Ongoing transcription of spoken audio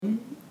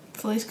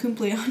Feliz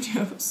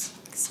cumpleaños.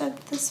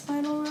 Accept this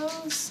final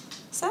rose.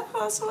 Is that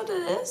also what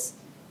it is?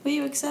 Will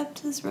you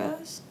accept this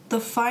rose? The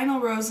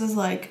final rose is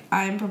like,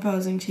 I'm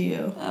proposing to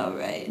you. Oh,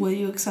 right. Will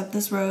you accept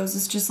this rose?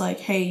 It's just like,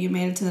 hey, you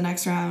made it to the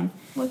next round.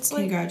 What's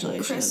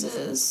Congratulations.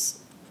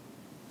 Chris's...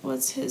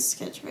 What's his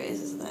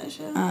catchphrases in that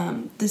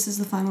show? This is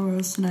the final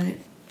rose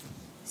tonight.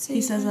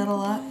 He says that a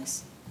lot.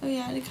 Oh,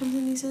 yeah, and it comes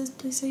in and he says,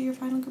 please say your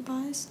final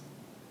goodbyes.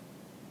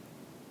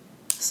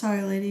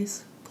 Sorry,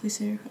 ladies. Please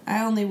say your...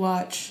 I only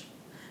watch...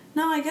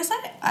 No, I guess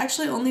I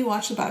actually only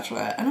watch The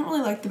Bachelorette. I don't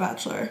really like The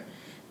Bachelor.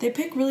 They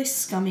pick really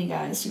scummy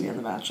guys to be on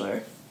The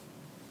Bachelor.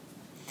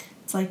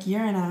 It's like,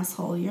 you're an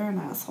asshole, you're an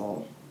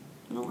asshole.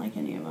 I don't like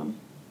any of them.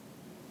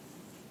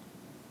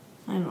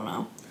 I don't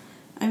know.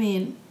 I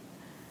mean,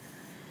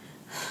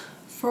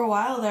 for a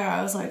while there,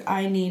 I was like,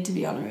 I need to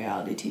be on a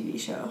reality TV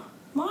show.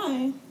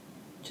 Why?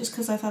 Just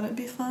because I thought it'd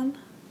be fun.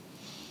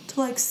 To,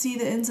 like, see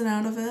the ins and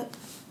out of it.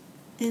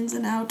 Ins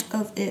and out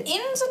of it.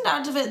 Ins and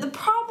out of it. The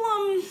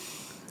problem...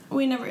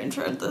 We never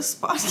introed this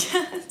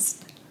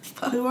podcast.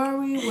 Who are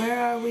we?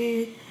 Where are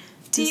we?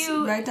 Do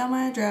you write down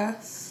my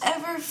address?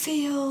 Ever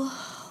feel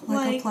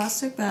like a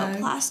plastic bag? A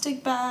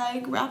plastic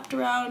bag wrapped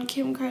around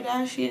Kim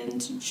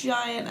Kardashian's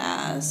giant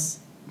ass.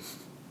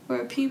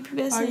 Or a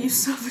pubescent Are you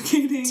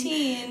suffocating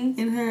teen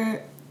in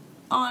her...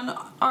 on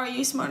Are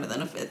You Smarter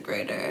Than a Fifth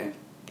Grader?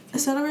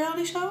 Is that a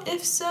reality show?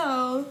 If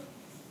so...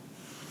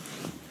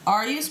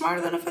 Are you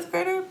smarter than a fifth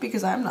grader?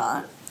 Because I'm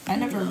not. I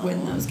never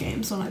win those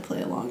games when I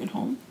play along at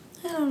home.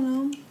 I don't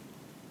know.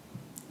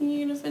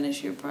 You gonna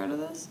finish your part of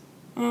this?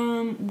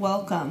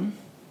 Welcome.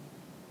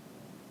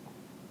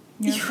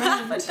 You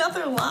have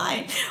another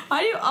line.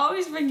 Why do you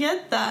always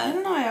forget that? I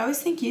don't know, I always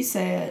think you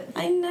say it.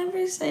 I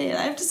never say it.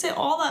 I have to say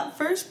all that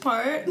first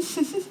part.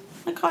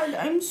 My God,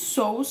 I'm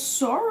so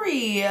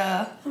sorry.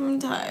 I'm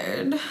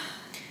tired.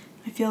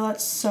 I feel that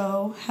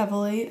so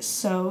heavily,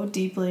 so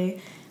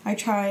deeply. I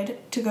tried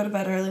to go to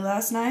bed early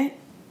last night.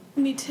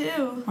 Me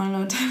too. I don't know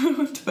what time I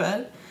went to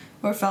bed.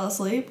 Or fell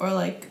asleep. Or,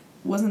 like,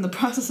 was in the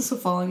process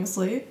of falling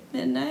asleep.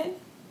 Midnight?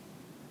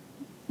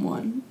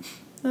 1.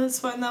 That's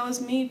fine. That was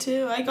me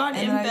too. I got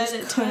in bed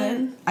at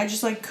 10. I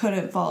just, like,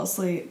 couldn't fall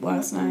asleep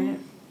last night.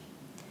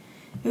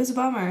 It was a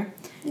bummer.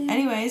 Yeah.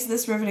 Anyways,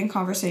 this riveting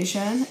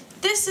conversation.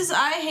 This is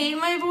I Hate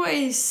My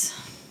Voice.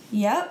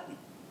 Yep.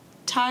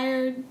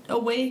 Tired,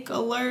 awake,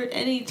 alert,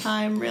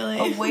 anytime, really.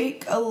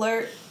 Awake,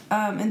 alert,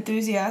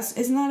 enthusiast.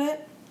 Isn't that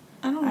it?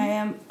 I don't know. I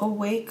am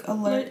awake,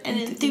 alert, and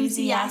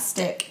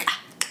enthusiastic.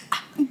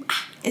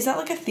 Is that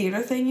like a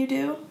theater thing you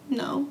do?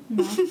 No.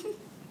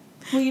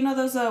 Well, you know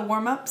those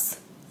warm-ups?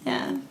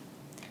 Yeah.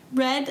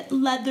 Red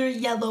leather,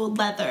 yellow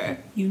leather.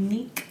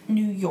 Unique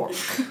New York.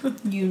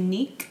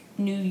 Unique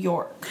New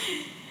York.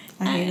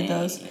 I hated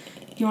those.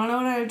 You want to know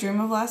what I had a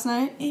dream of last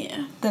night?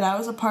 Yeah. That I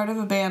was a part of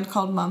a band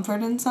called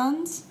Mumford &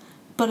 Sons,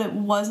 but it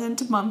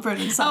wasn't Mumford &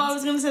 Sons. Oh, I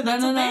was going to say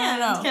that's a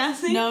band,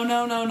 Cassie.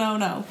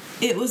 No.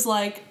 It was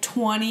like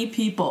 20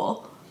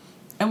 people,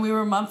 and we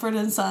were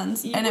Mumford &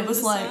 Sons, and it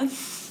was like...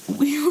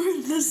 We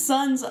were the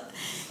Sons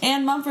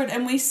and Mumford,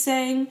 and we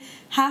sang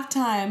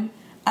halftime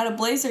at a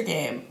Blazer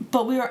game,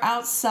 but we were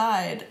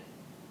outside.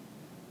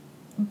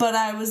 But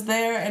I was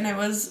there, and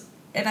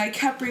I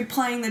kept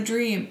replaying the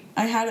dream.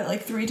 I had it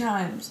like 3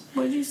 times.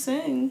 What did you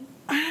sing?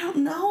 I don't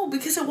know,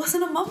 because it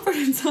wasn't a Mumford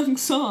 &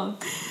 Sons song.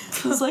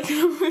 It was like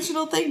an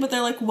original thing, but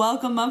they're like,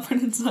 welcome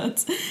Mumford &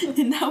 Sons.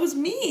 And that was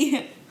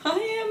me. I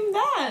am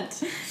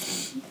that.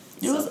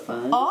 It was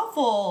fun.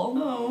 Awful.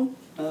 Oh,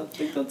 I don't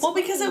think that's well,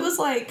 because it was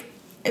like...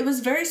 It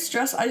was very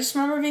stressful. I just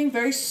remember being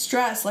very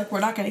stressed. Like, we're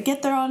not going to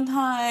get there on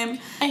time.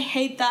 I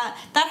hate that.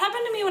 That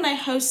happened to me when I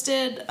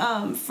hosted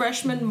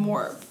Freshman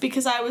Morp.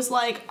 Because I was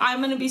like, I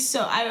would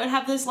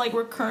have this, like,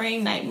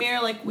 recurring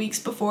nightmare, like, weeks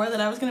before that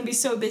I was going to be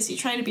so busy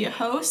trying to be a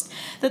host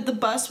that the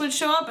bus would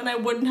show up and I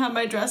wouldn't have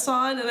my dress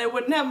on and I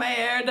wouldn't have my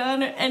hair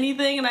done or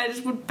anything and I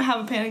just would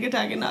have a panic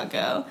attack and not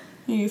go.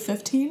 Were you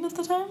 15 at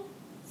the time?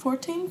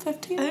 14?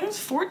 15? I think I was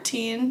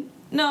 14.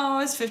 No, I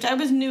was 15. I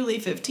was newly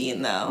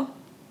 15, though.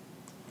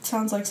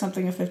 Sounds like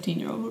something a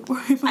 15-year-old would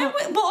worry about.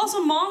 Well,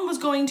 also, Mom was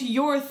going to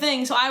your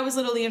thing, so I was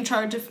literally in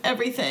charge of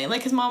everything.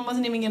 Like, because Mom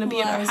wasn't even going to be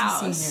in our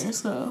house. I was a senior,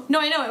 so...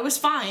 No, I know, it was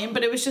fine,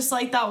 but it was just,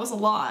 like, that was a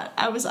lot.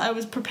 I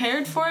was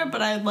prepared for it,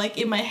 but I, like,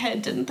 in my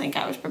head didn't think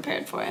I was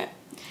prepared for it.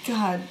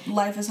 God,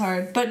 life is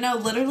hard. But no,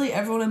 literally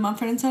everyone in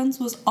Mumford &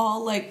 Sons was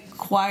all, like,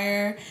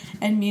 choir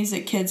and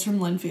music kids from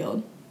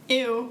Linfield.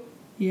 Ew.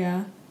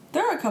 Yeah.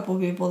 There are a couple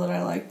people that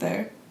I like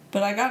there.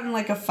 But I got in,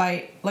 like, a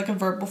fight, like a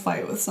verbal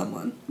fight with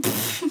someone.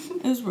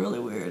 It was really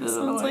weird.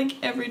 Sounds like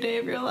every day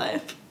of your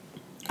life.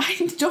 I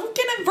don't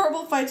get in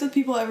verbal fights with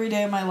people every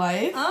day of my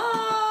life.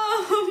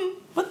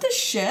 What the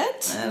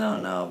shit? I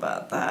don't know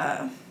about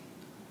that.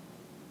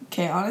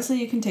 Okay,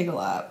 honestly, you can take a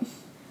lap.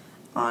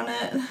 On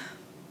it.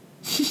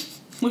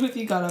 What if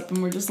you got up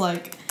and were just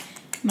like,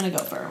 I'm gonna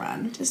go for a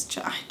run?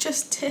 I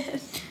just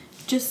did.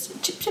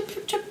 Just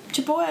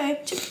chip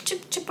away.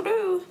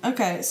 Chip-a-doo.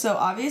 Okay, so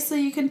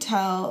obviously you can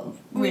tell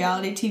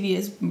reality TV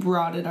has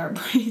rotted our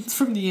brains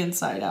from the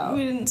inside out.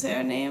 We didn't say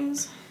our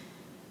names.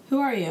 Who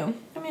are you?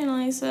 I'm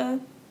Annalisa.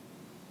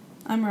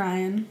 I'm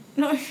Ryan.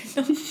 No,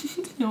 you're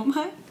not. No, am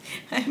I?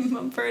 I'm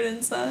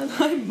Mumford & Son.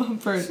 I'm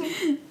Mumford.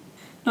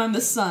 No, I'm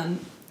the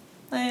son.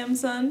 I am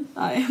Son.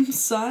 I am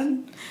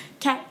son.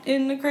 Cat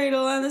in the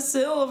cradle and the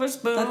silver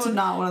spoon. That's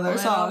not one of their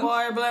songs. Little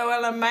boy blue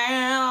and a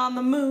man on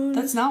the moon.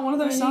 That's not one of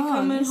their when songs. You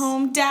coming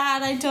home,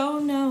 Dad? I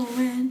don't know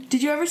when.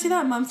 Did you ever see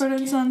that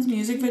Mumford & Sons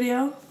music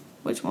video?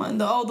 Which one?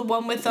 The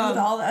one with With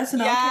all the SNL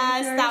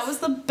yes, characters? that was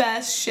the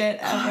best shit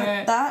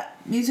ever. That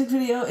music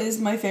video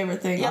is my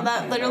favorite thing. Yeah,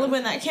 that literally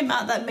when that came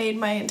out, that made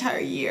my entire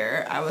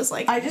year. I was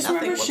like, I just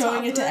remember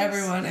showing it to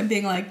everyone and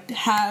being like,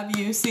 "Have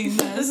you seen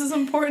this? This is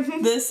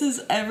important. This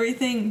is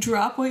everything.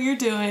 Drop what you're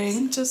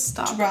doing. Just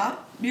stop.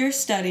 Drop your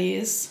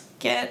studies.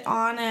 Get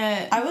on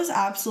it." I was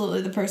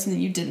absolutely the person that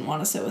you didn't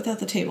want to sit with at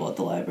the table at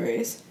the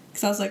libraries.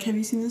 Because I was like, have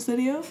you seen this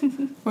video?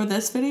 Or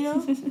this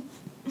video?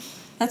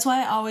 That's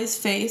why I always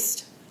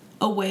faced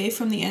away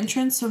from the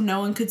entrance so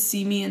no one could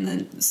see me and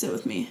then sit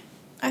with me.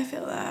 I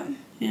feel that.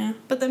 Yeah.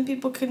 But then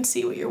people can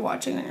see what you're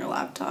watching on your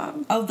laptop.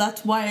 Oh,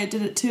 that's why I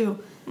did it too.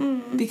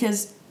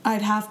 Because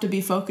I'd have to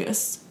be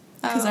focused.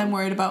 Because I'm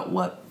worried about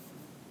what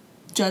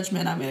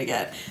judgment I'm going to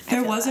get.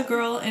 There was a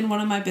girl in one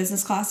of my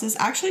business classes.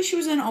 Actually, she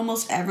was in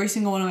almost every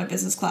single one of my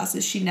business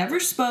classes. She never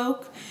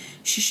spoke.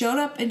 She showed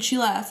up and she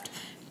left.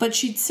 But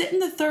she'd sit in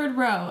the third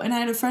row. And I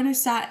had a friend who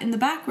sat in the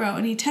back row.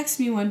 And he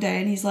texted me one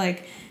day and he's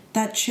like,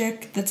 that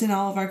chick that's in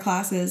all of our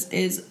classes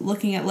is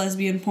looking at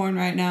lesbian porn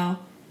right now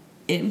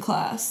in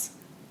class.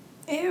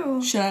 Ew.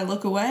 Should I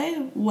look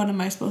away? What am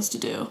I supposed to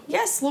do?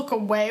 Yes, look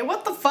away.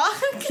 What the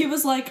fuck? He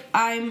was like,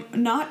 I'm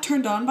not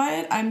turned on by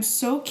it. I'm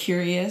so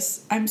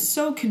curious. I'm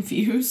so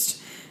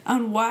confused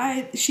on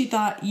why she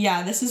thought,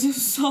 yeah, this is a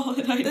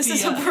solid idea. This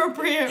is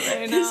appropriate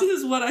right now. This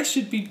is what I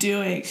should be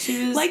doing.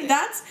 She was like,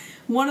 that's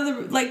one of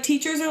the, like,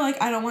 teachers are like,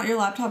 I don't want your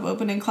laptop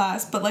open in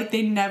class, but, like,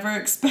 they never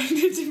expect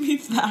it to be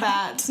that.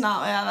 That's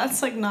not, yeah,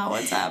 that's, like, not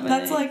what's happening.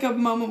 That's, like, a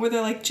moment where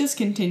they're like, just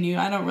continue.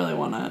 I don't really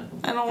want to.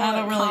 I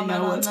don't really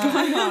know what's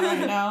going on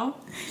right now.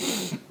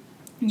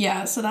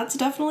 Yeah, so that's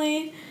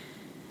definitely.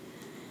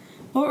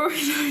 What were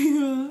we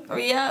talking about?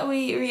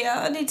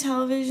 Reality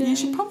television. You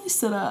should probably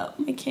sit up.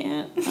 I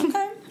can't.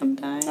 Okay. I'm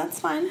dying. That's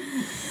fine.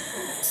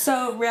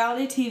 So,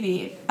 reality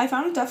TV. I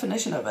found a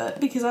definition of it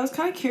because I was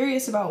kind of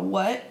curious about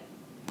what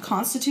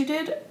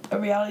constituted a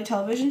reality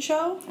television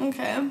show.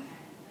 Okay.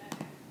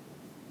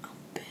 Oh,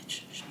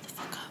 bitch. Shut the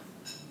fuck up.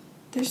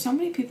 There's so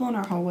many people in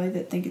our hallway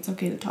that think it's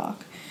okay to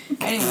talk.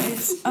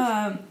 Anyways,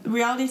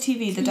 reality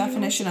TV, the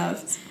definition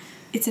of,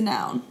 it's a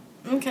noun.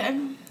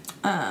 Okay.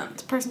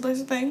 It's a person, place,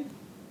 or thing.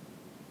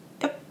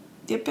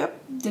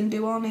 Yep. Didn't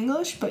do well in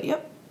English, but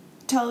yep.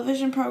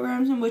 Television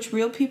programs in which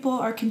real people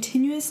are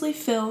continuously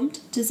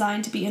filmed,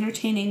 designed to be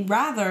entertaining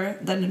rather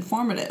than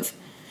informative.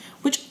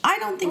 Which I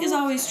don't think is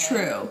always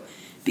true.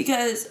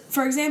 Because,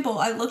 for example,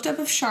 I looked up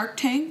if Shark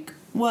Tank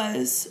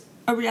was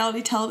a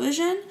reality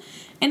television,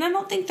 and I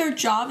don't think their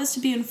job is to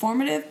be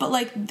informative, but,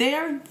 like,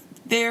 they're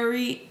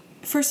very...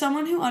 For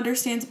someone who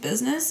understands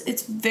business,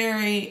 it's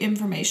very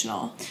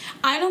informational.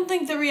 I don't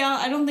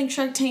think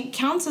Shark Tank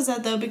counts as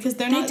that though because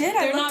they're not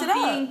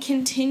being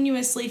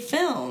continuously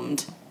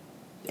filmed.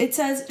 It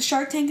says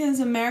Shark Tank is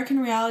an American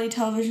reality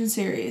television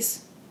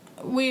series.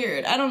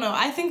 Weird. I don't know.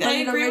 I think I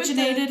agree with it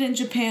originated in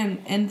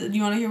Japan, and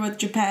you want to hear what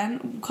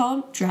Japan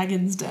called?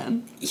 Dragon's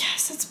Den.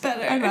 Yes, that's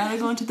better. I'd rather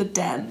go into the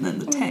den than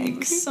the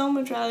tank. So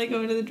much rather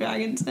go into the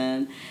Dragon's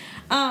Den.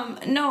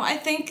 No, I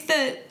think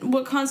that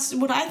what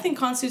I think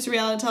constitutes a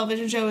reality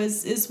television show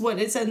is what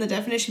it said in the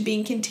definition,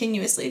 being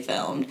continuously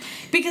filmed,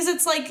 because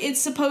it's like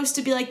it's supposed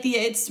to be like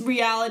it's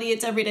reality,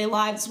 it's everyday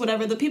lives,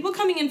 whatever. The people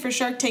coming in for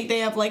Shark Tank, they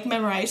have like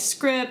memorized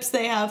scripts,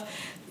 they have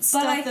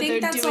stuff that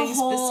they're doing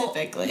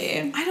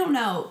specifically. I don't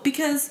know,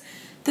 because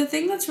the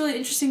thing that's really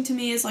interesting to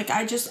me is like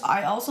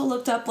I also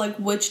looked up like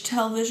which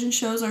television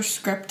shows are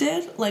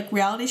scripted, like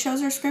reality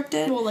shows are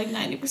scripted. Well, like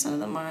 90% of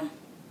them are.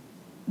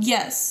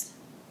 Yes.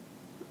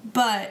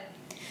 But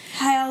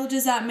how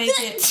does that make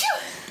it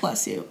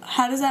bless you?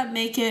 How does that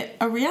make it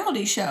a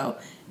reality show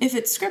if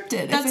it's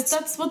scripted?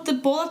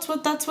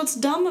 That's what's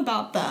dumb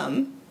about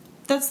them.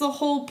 That's the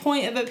whole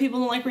point of it. People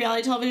don't like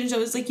reality television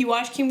shows. Like you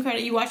watch Keeping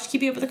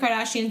Up with the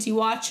Kardashians, you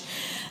watch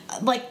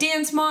like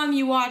Dance Mom,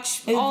 you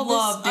watch all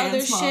this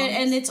other shit,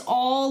 and it's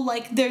all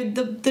like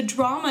the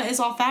drama is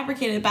all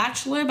fabricated.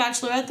 Bachelor,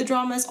 Bachelorette, the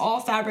drama is all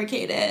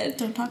fabricated.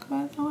 Don't talk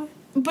about it that way.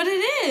 But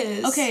it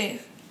is. Okay.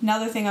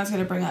 Another thing I was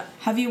going to bring up.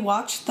 Have you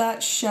watched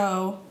that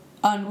show,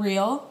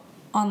 Unreal,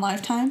 on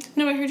Lifetime?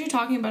 No, I heard you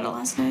talking about it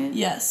last night.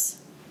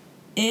 Yes.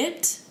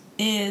 It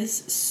is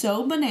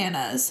so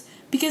bananas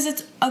because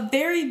it's a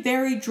very,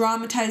 very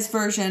dramatized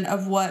version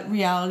of what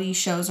reality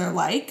shows are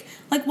like.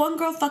 Like, one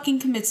girl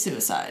fucking commits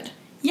suicide.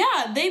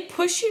 Yeah, they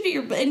push you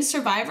to in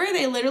Survivor,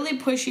 they literally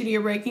push you to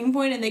your breaking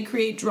point and they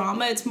create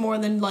drama. It's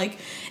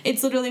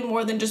literally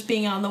more than just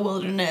being out in the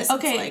wilderness.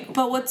 Okay,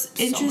 but what's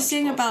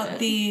interesting about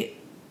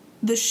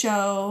the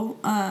show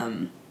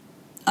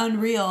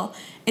Unreal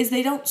is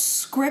they don't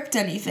script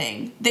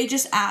anything. They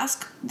just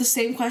ask the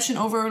same question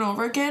over and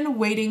over again,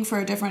 waiting for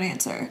a different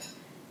answer.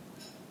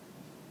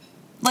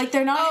 Like,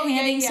 they're not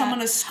handing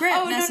someone a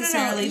script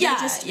necessarily. No.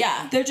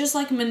 They're just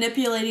like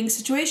manipulating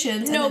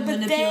situations and then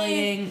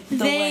manipulating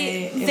the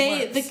way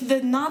it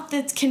works. Not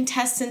the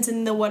contestants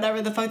and the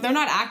whatever the fuck. They're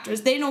not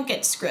actors. They don't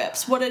get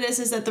scripts. What it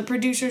is that the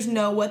producers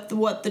know what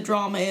the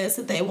drama is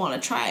that they want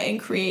to try and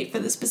create for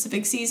the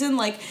specific season.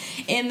 Like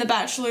in the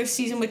Bachelor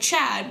season with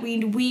Chad,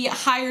 we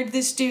hired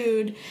this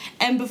dude,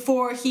 and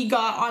before he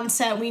got on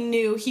set, we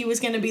knew he was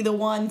going to be the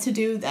one to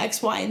do the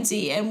X, Y, and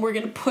Z, and we're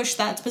going to push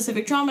that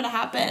specific drama to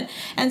happen.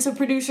 And so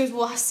producers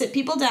will sit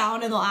people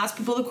down and they'll ask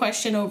people the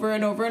question over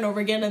and over and over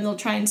again, and they'll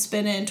try and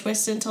spin it and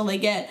twist it until they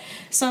get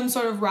some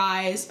sort of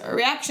rise or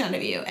reaction out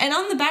of you. And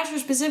on The Bachelor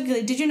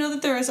specifically, did you know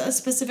that there is a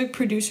specific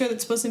producer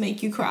that's supposed to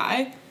make you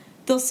cry?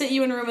 They'll sit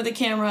you in a room with a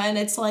camera, and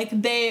it's like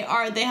they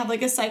have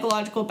like a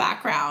psychological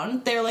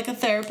background. They're like a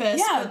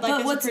therapist. Yeah,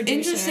 but what's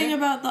interesting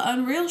about the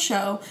Unreal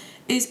show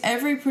is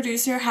every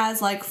producer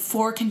has like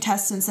 4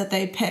 contestants that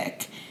they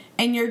pick.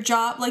 And your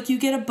job, like, you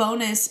get a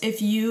bonus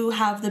if you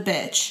have the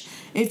bitch,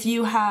 if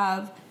you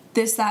have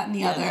this, that, and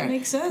the other. That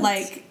makes sense.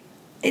 Like,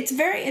 it's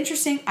very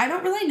interesting. I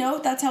don't really know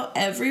if that's how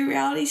every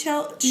reality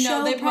show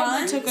No, they probably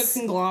runs. took a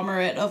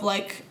conglomerate of,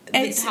 like,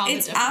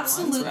 It's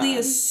absolutely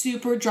a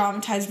super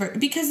dramatized version.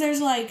 Because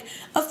there's, like,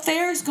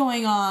 affairs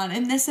going on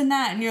and this and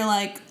that. And you're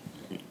like,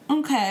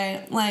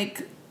 okay,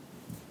 like,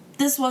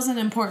 this wasn't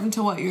important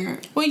to what you're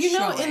Well, you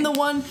know, showing. in the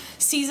one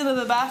season of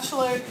The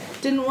Bachelor,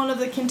 didn't one of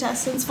the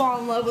contestants fall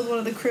in love with one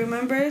of the crew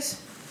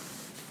members?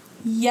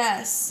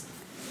 Yes.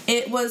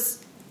 It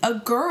was a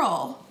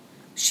girl.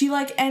 She,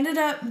 like, ended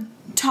up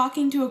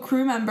talking to a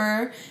crew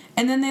member,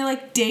 and then they,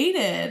 like,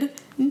 dated.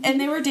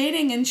 And they were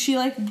dating, and she,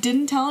 like,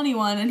 didn't tell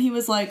anyone, and he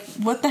was like,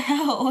 what the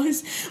hell?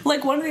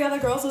 Like, one of the other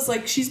girls was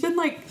like, she's been,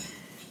 like,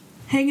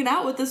 hanging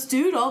out with this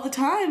dude all the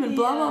time, and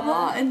blah, blah,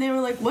 blah. And they were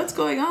like, what's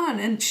going on?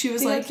 And she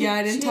was like,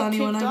 I didn't tell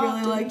anyone I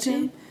really liked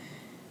him.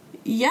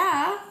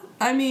 Yeah.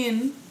 I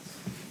mean,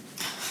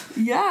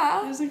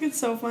 yeah. I was like, it's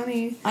so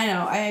funny. I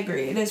know, I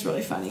agree. It is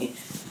really funny.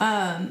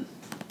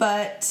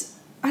 But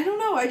I don't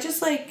know, I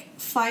just, like,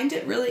 find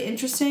it really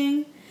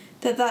interesting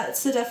that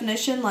that's the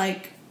definition,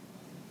 like,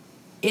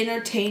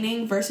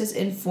 entertaining versus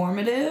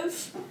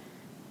informative.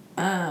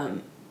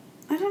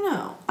 I don't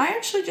know. I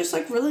actually just,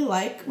 like, really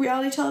like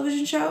reality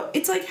television show.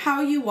 It's, like,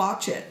 how you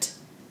watch it.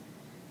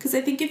 Because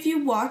I think if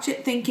you watch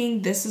it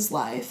thinking, this is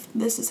life,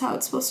 this is how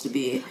it's supposed to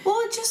be. Well,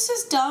 it just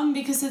is dumb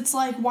because it's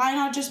like, why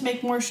not just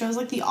make more shows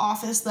like The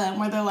Office then,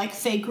 where they're like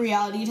fake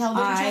reality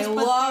television shows? I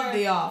love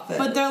The Office.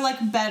 But they're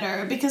like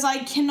better because I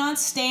cannot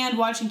stand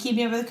watching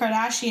Keeping Up with the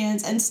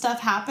Kardashians and stuff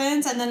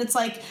happens and then it's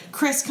like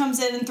Kris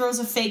comes in and throws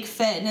a fake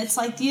fit and it's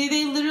like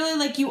they literally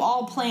like you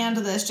all planned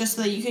this just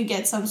so that you could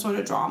get some sort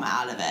of drama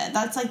out of it.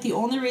 That's like the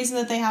only reason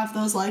that they have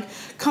those like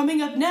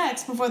coming up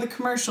next before the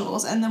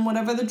commercials, and then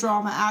whatever the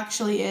drama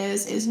actually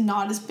is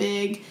not as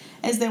big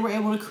as they were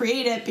able to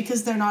create it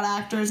because they're not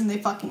actors and they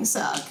fucking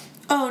suck.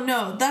 Oh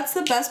no, that's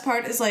the best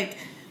part is like,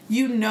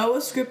 you know, a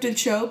scripted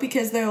show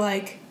because they're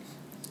like,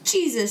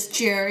 Jesus,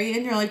 Jerry,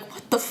 and you're like,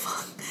 what the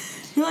fuck?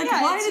 You're like,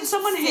 why did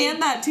someone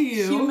hand that to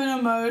you? Human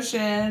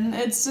emotion.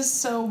 It's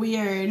just so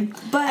weird.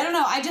 But I don't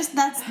know,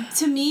 that's,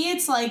 to me,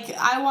 it's like,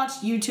 I watch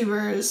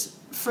YouTubers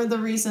for the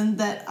reason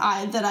that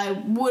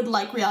I would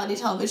like reality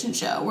television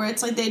show, where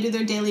it's like they do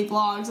their daily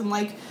vlogs and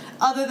like,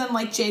 other than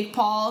like Jake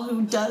Paul,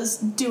 who does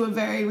do a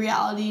very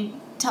reality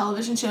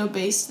television show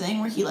based thing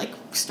where he like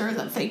stirs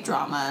up fake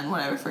drama and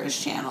whatever for his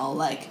channel,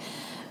 like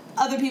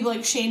other people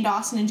like Shane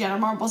Dawson and Jenna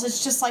Marbles,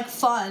 it's just like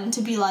fun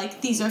to be like,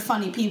 these are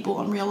funny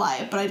people in real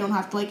life, but I don't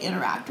have to like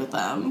interact with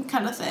them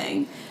kind of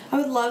thing. I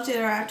would love to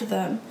interact with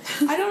them.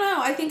 I don't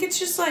know, I think it's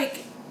just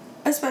like,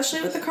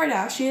 especially with the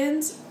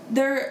Kardashians,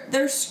 they're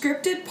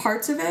scripted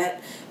parts of it,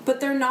 but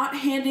they're not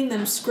handing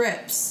them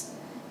scripts.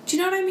 Do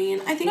you know what I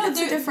mean? I think that's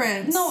the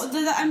difference. No,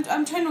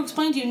 I'm trying to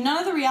explain to you. None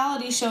of the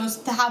reality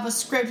shows that have a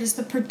script is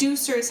the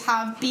producers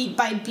have beat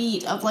by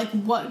beat of like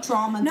what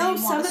drama they want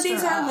to stir up. No, some of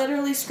these are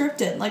literally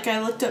scripted. Like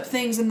I looked up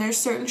things and there's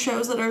certain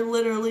shows that are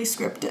literally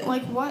scripted.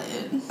 Like what?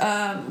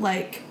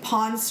 Like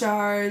Pawn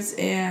Stars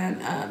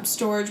and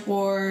Storage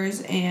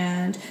Wars,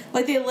 and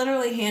like they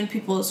literally hand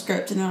people a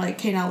script and they're like,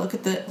 okay, now look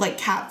at the like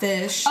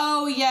Catfish.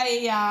 Oh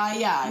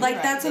yeah.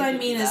 Like that's what I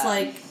mean is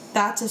like,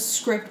 that's a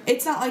script.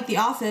 It's not like The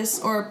Office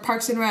or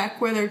Parks and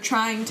Rec where they're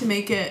trying to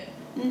make it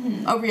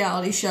a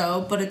reality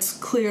show, but it's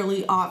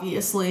clearly,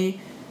 obviously,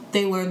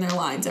 they learn their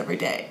lines every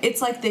day.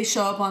 It's like they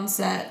show up on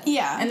set.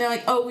 Yeah. And they're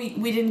like, oh,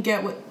 we didn't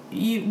get what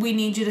we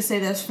need you to say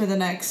this for the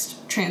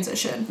next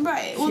transition.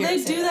 Right. Well,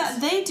 they do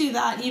that. They do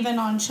that even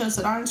on shows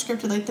that aren't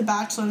scripted, like The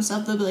Bachelor and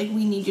stuff. They'll be like,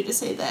 we need you to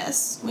say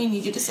this. We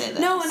need you to say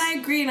this. No, and I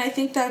agree, and I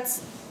think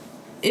that's,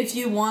 if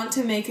you want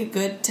to make a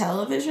good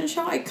television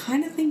show, I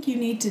kind of think you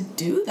need to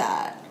do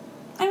that.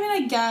 I mean,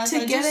 I guess.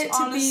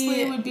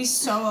 Honestly would be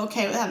so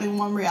okay with having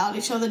one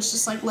reality show that's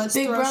just like, let's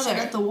throw shit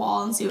at the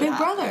wall and see what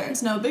happens.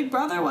 Big Brother. No, Big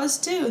Brother was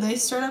too. They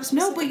stirred up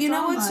specific but you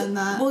know what's in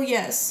that. Well,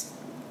 yes,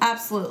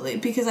 absolutely,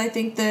 because I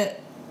think that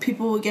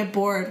people would get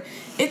bored.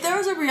 If there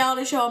was a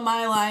reality show in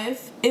my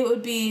life, it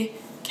would be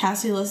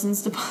Cassie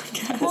listens to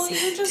podcasts. Well,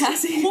 you're just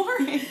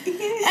boring.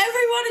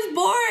 Everyone is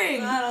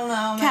boring. I don't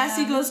know, man.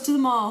 Cassie goes to the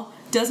mall,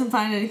 doesn't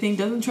find anything,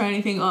 doesn't try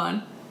anything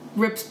on,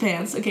 rips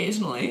pants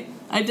occasionally.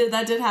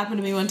 That did happen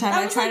to me one time.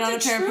 I tried on a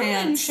pair of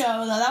pants. Show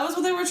though. That was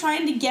what they were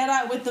trying to get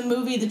at with the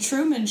movie The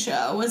Truman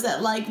Show, was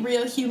that like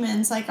real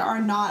humans like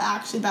are not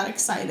actually that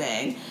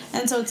exciting.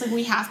 And so it's like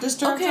we have to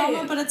stir up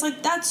drama, but it's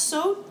like that's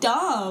so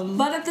dumb.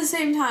 But at the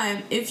same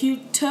time, if you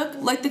took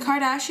like the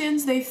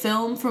Kardashians, they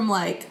film from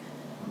like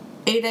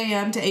 8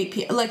 a.m. to 8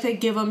 p.m. Like, they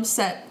give them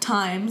set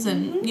times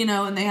and, you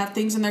know, and they have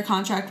things in their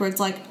contract where it's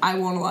like, I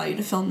won't allow you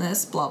to film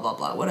this, blah, blah,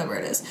 blah, whatever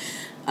it is.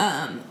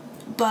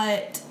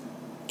 But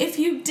if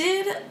you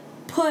did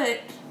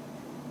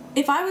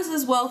if I was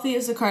as wealthy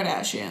as the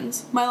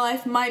Kardashians, my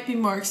life might be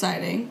more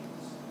exciting.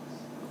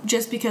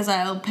 Just because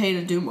I'll pay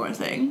to do more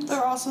things.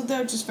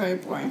 They're just very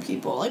boring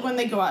people. Like, when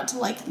they go out to,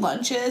 like,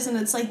 lunches, and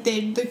it's like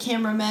the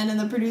cameramen and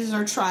the producers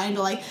are trying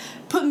to, like,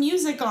 put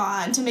music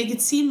on to make it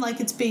seem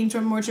like it's being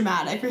more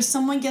dramatic. Or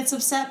someone gets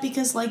upset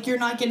because, like, you're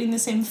not getting the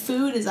same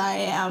food as I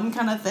am,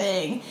 kind of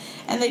thing.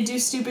 And they do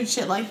stupid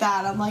shit like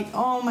that. I'm like,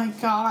 oh my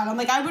god. I'm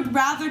like, I would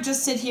rather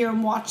just sit here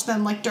and watch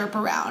them, like, derp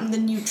around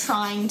than you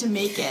trying to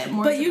make it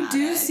more dramatic. You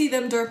do see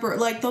them derp,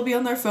 like, they'll be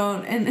on their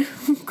phone, and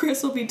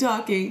Chris will be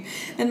talking,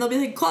 and they'll be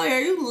like, Chloe, are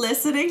you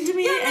listening to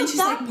me? Yeah, and she's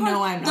like,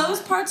 no, I'm not.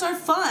 Those parts are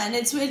fun.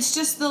 It's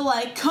just the,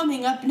 like,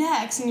 coming up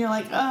next, and you're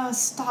like, oh,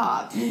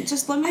 stop.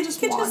 Just let me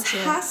just watch it. It just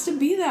has to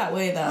be that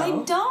way, though.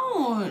 I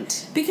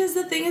don't. Because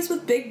the thing is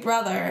with Big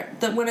Brother,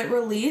 that when it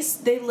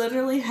released, they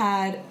literally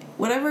had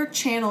whatever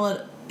channel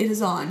it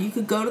is on. You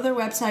could go to their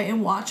website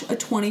and watch a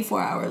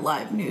 24-hour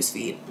live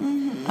newsfeed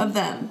of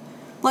them.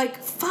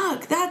 Like,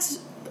 fuck, that's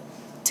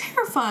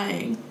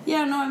terrifying.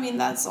 Yeah, no, I mean,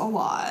 that's a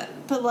lot.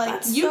 But, like,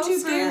 that's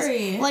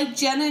YouTubers, like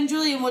Jenna and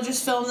Julian will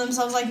just film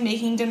themselves, like,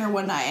 making dinner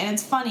one night, and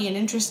it's funny and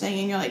interesting,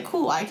 and you're like,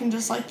 cool, I can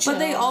just, like, chill. But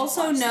they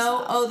also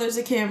know, oh, there's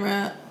a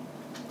camera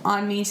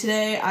on me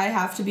today, I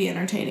have to be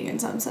entertaining in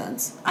some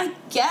sense. I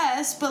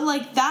guess, but,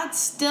 like, that's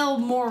still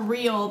more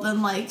real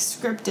than, like,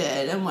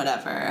 scripted and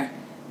whatever.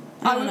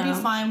 I would be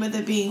fine with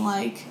it being,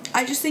 like...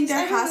 I just think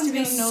there has to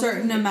be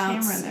certain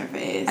amounts... camera in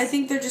their face. I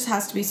think there just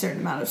has to be a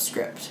certain amount of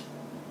script.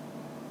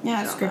 Yeah,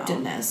 I don't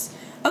scriptedness.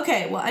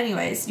 Okay, well,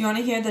 anyways, you want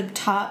to hear the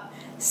top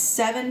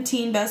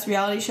 17 best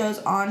reality shows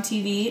on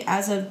TV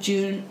as of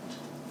June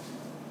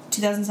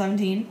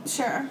 2017?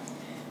 Sure.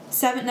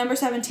 Number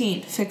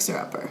 17, Fixer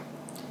Upper.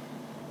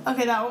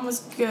 Okay, that one was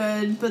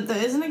good, but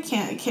isn't it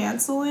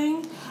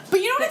canceling? But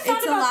you know what I found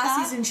out about that? It's the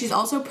last season. She's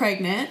also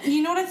pregnant.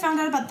 You know what I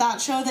found out about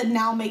that show that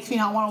now makes me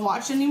not want to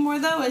watch it anymore,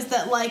 though? Is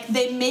that, like,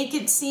 they make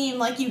it seem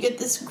like you get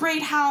this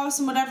great house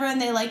and whatever,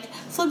 and they, like,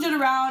 flipped it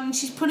around, and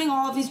she's putting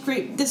all of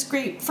this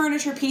great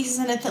furniture pieces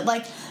in it that,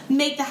 like,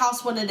 make the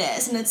house what it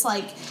is. And it's,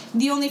 like,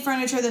 the only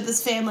furniture that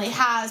this family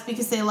has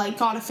because they, like,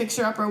 got a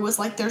fixer-upper was,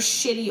 like, their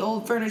shitty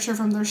old furniture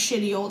from their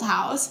shitty old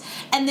house.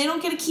 And they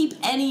don't get to keep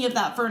any of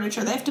that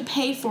furniture. They have to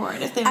pay for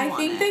it if they want it. I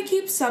think they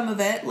keep some of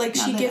it. Like,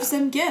 she gives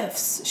them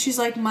gifts. She's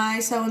like, my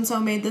so-and-so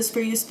made this for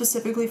you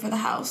specifically for the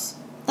house.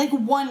 Like,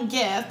 one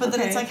gift, but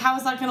then it's like, how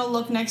is that going to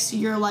look next to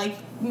your, like,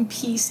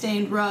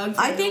 pea-stained rug?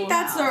 I think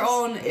that's their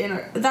own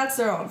that's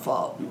their own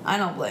fault. I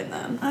don't blame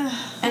them.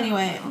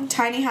 Anyway,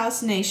 Tiny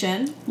House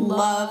Nation.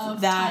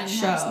 Love that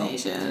show. Tiny House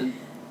Nation.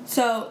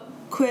 So,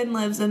 Quinn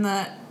lives in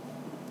that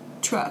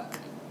truck.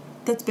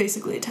 That's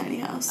basically a tiny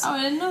house. Oh,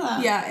 I didn't know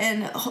that. Yeah,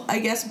 and I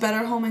guess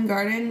Better Home and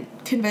Garden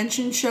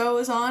convention show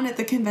is on at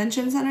the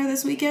convention center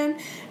this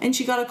weekend, and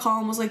she got a call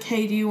and was like,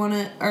 hey, do you want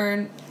to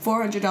earn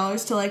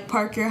 $400 to, like,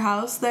 park your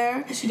house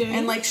there? Is she doing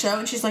and, like, show?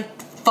 And she's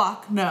like,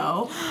 fuck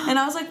no. And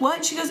I was like, what?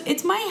 And she goes,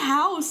 it's my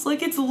house.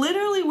 Like, it's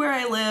literally where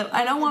I live.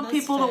 I don't want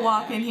people to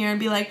walk in here and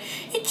be like,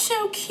 it's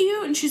so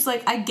cute. And she's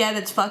like, I get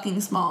it's fucking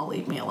small.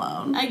 Leave me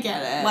alone. I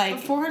get it. Like,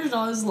 but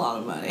 $400 is a lot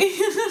of money.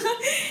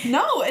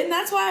 No, and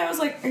that's why I was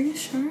like, are you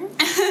sure?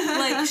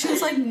 Like, she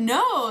was like,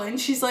 no. And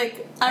she's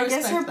like, I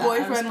guess her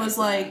boyfriend was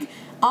like,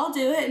 I'll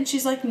do it. And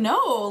she's like,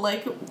 no.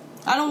 Like,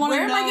 I don't want to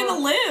know. Where am I going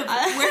to live?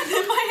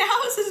 Where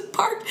my house is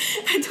parked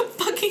at the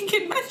fucking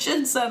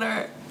convention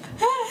center.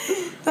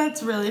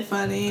 That's really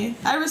funny.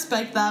 I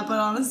respect that, but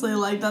honestly,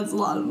 like, that's a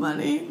lot of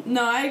money.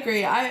 No, I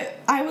agree.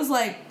 I was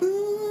like,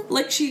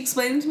 like, she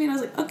explained it to me, and I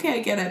was like, okay, I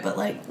get it, but,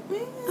 like,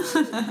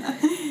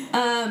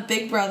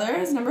 Big Brother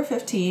is number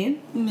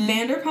 15.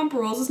 Vanderpump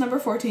Rules is number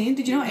 14.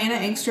 Did you know Anna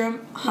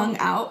Engstrom hung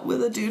out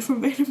with a dude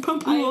from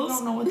Vanderpump Rules? I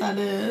don't know what that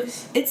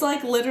is. It's,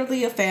 like,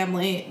 literally a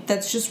family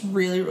that's just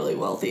really, really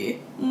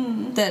wealthy.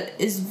 That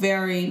is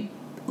very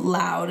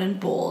loud and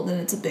bold, and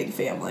it's a big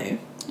family.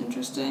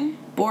 Interesting.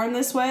 Born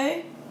This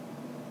Way.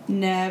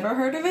 Never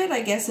heard of it.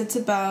 I guess it's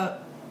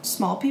about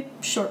short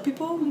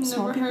people.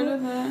 Never heard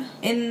of it.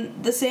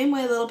 In the same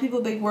way Little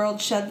People Big World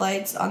shed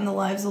lights on the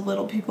lives of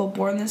little people,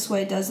 Born This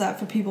Way does that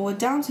for people with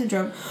Down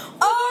syndrome.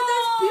 Oh,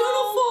 that's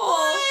beautiful.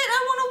 What? I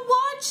want to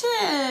watch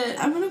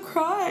it. I'm gonna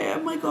cry.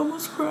 I'm like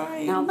almost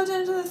crying. No, but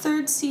into the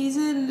 3rd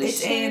season.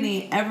 It's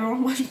Annie.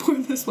 Everyone watch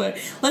Born This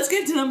Way. Let's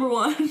get to number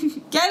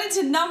 1. Get it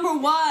to number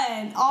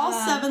 1. All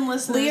 7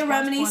 listeners. Leah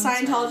watch Remini, Born This Way.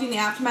 Scientology and the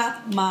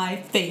Aftermath. My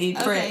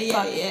favorite. Okay,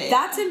 yeah.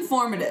 That's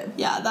informative.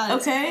 Yeah, that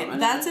is informative.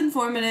 That's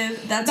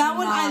informative. That's that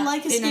one not I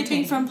like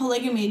escaping from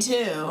polygamy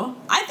too.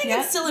 I think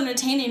it's still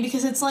entertaining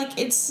because it's like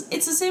it's the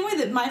same way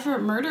that My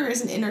Favorite Murder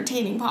is an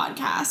entertaining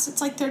podcast.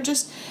 It's like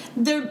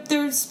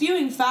they're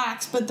spewing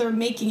facts, but they're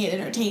making it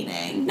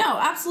entertaining. No,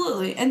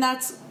 absolutely, and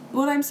that's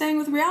what I'm saying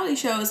with reality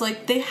shows.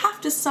 Like they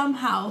have to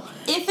somehow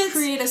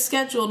create a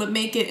schedule to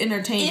make it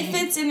entertaining. If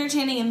it's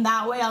entertaining in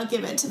that way, I'll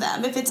give it to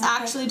them. If it's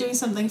actually doing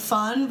something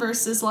fun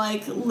versus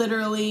like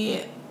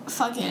literally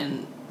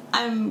fucking,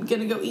 I'm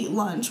gonna go eat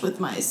lunch with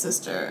my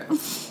sister.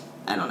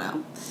 I don't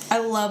know. I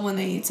love when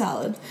they eat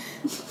salad.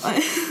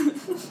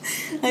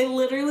 I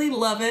literally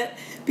love it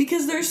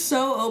because they're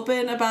so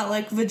open about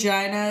like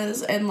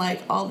vaginas and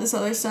like all this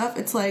other stuff.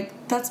 It's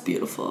like, that's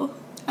beautiful.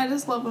 I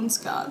just love when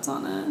Scott's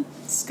on it.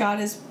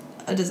 Scott is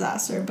a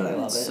disaster, but I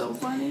love it. It's so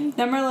funny.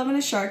 Number 11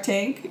 is Shark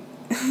Tank.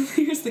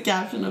 Here's the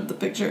caption of the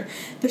picture.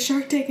 The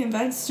Shark Tank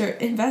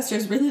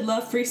investors really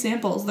love free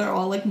samples. They're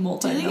all like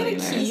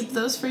multi-millionaires. Are they gonna keep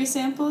those free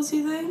samples,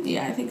 you think?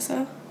 Yeah, I think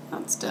so.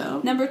 That's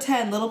dope. Number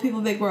 10, Little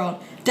People Big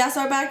World. That's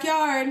our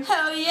backyard.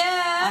 Hell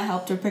yeah! I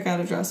helped her pick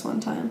out a dress one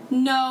time.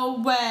 No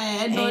way.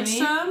 At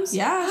Nordstrom's?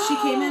 Yeah, she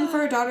came in for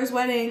her daughter's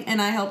wedding,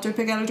 and I helped her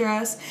pick out a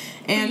dress.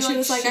 And she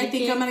was like, I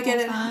think I'm gonna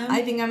get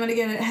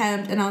it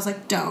hemmed. And I was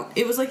like, don't.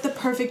 It was like the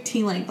perfect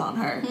T-length on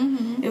her.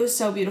 Mm-hmm. It was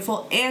so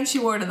beautiful. And she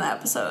wore it in the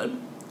episode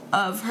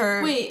of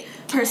her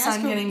her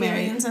son getting married.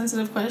 Very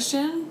insensitive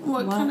question.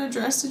 What kind of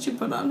dress did you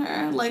put on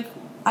her? Like,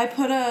 I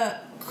put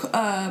a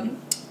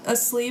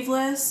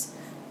sleeveless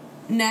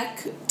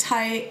neck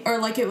tight, or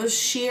like it was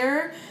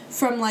sheer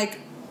from like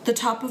the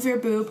top of your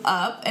boob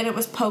up, and it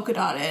was polka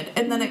dotted,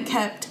 and then it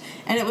kept,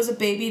 and it was a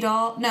baby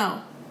doll.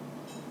 No,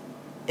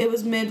 it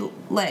was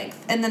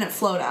mid-length, and then it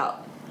flowed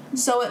out,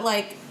 so it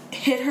like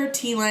hit her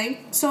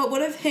T-length, so it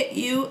would have hit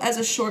you as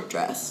a short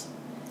dress,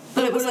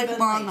 but it was like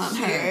long on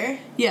her.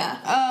 Yeah.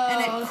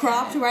 And it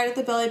cropped right at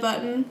the belly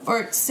button, or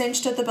it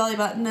cinched at the belly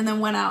button and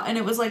then went out, and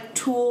it was like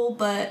tulle,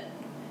 but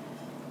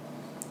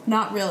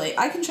not really.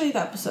 I can show you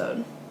the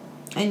episode.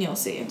 And you'll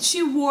see.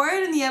 She wore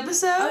it in the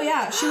episode? Oh,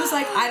 yeah. She was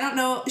like, I don't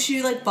know.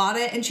 She, like, bought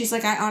it, and she's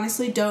like, I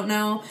honestly don't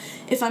know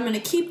if I'm going to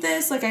keep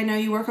this. Like, I know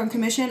you work on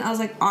commission. I was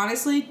like,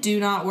 honestly,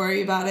 do not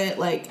worry about it.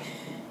 Like,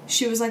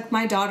 she was like,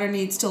 my daughter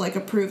needs to, like,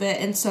 approve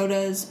it, and so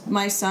does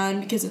my son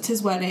because it's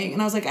his wedding.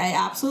 And I was like, I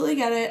absolutely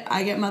get it.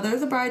 I get Mother of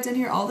the Brides in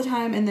here all the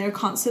time, and they're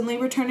constantly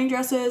returning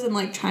dresses and,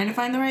 like, trying to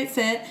find the right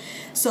fit.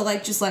 So,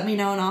 like, just let me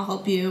know, and I'll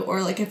help you.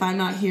 Or, like, if I'm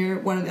not here,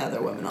 one of the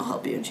other women will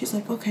help you. And she's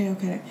like,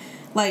 okay.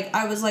 Like,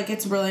 I was like,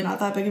 it's really not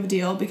that big of a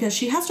deal because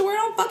she has to wear it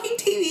on fucking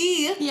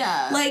TV.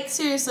 Yeah. Like,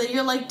 seriously,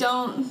 you're like,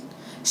 don't...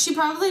 She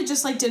probably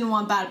just, like, didn't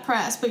want bad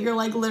press, but you're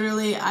like,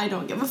 literally, I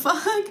don't give a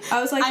fuck. I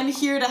was like... I'm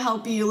here to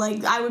help you.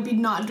 Like, I would be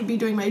not be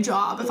doing my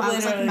job if I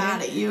was, like,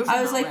 mad at you.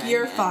 I was like,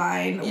 you're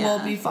fine. Yeah.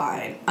 We'll be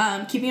fine.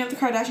 Keeping Up with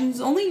the Kardashians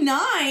is only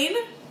 9.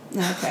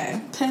 Okay.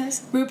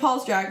 Piss.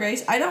 RuPaul's Drag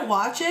Race. I don't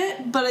watch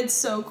it. But it's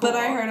so cool. But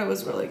I heard it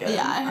was really good.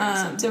 Yeah, I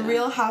heard so too. The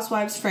Real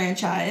Housewives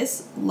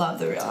franchise. Love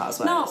The Real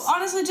Housewives. No,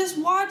 honestly, just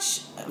watch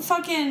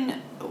fucking...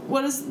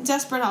 What is...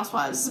 Desperate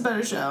Housewives. It's a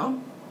better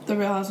show. The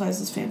Real Housewives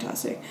is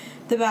fantastic.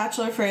 The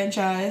Bachelor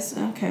franchise.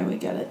 Okay, we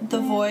get it. The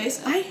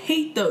Voice. I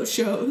hate those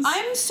shows.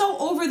 I'm so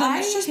over them.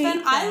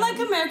 I like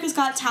America's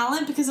Got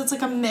Talent because it's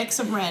like a mix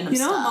of random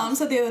stuff. You know what Mom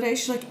said the other day?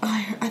 She's like,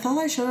 I thought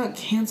that show got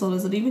canceled.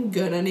 Is it even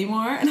good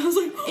anymore? And I was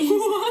like,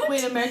 what?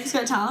 Wait, America's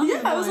Got Talent?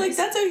 Yeah, I was like,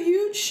 that's a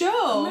huge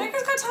show.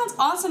 America's Got Talent's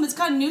awesome. It's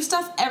got new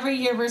stuff every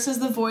year versus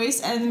The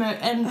Voice and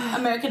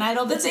American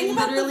Idol. But they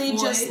literally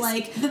just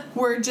like,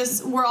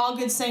 we're all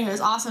good singers.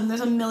 Awesome.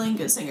 There's a million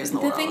good singers in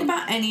the world. The thing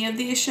about any of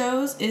these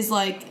shows is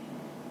like,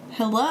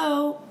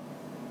 hello,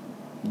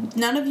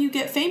 none of you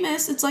get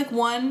famous. It's like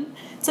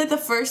the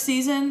first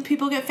season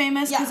people get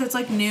famous because it's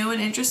like new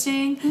and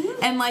interesting,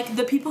 and like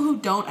the people who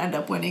don't end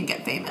up winning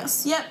get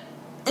famous. Yep,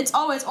 it's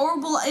always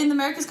in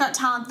America's Got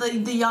Talent.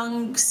 The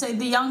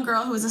young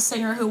girl who was a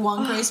singer who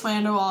won, Grace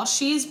Vanderwaal,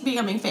 she's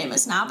becoming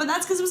famous now, but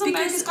that's because it was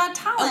America's Got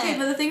Talent. Okay,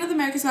 but the thing with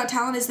America's Got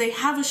Talent is they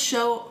have a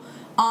show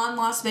on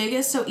Las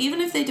Vegas, so even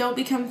if they don't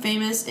become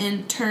famous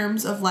in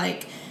terms of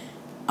like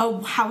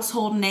a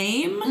household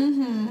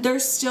name, they're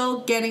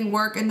still getting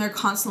work and they're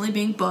constantly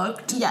being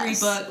booked,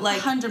 rebooked, like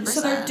 100%.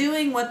 So they're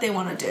doing what they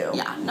want to do.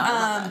 Yeah, no, I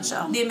love that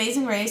show. The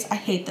Amazing Race, I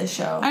hate this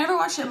show. I never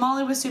watched it.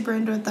 Molly was super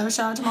into it though.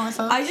 Shout out to Molly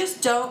Folks. I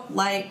just don't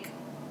like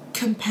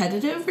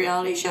competitive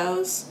reality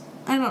shows.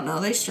 I don't know,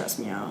 they stress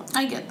me out.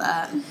 I get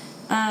that.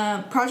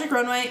 Project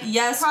Runway,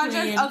 yes, queen.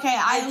 Okay,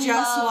 I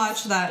just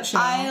watched that show.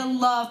 I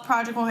love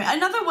Project Runway.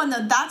 Another one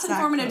that's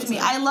informative to me.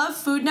 I love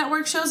Food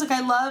Network shows. Like, I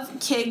love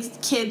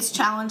kids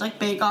challenge, like,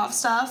 Bake Off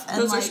stuff. And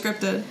those like, are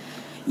scripted.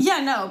 Yeah,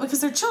 no,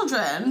 because they're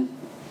children.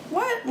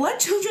 what? Let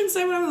children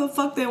say whatever the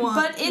fuck they want.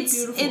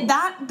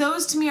 But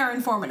those to me are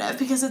informative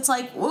because it's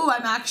like, ooh,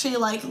 I'm actually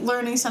like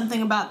learning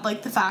something about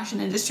like the fashion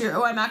industry,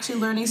 or I'm actually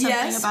learning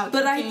something about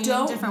cooking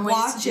and different ways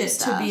to do watch it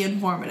stuff. to be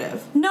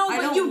informative. No,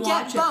 but you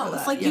get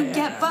both. Like you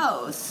get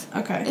both.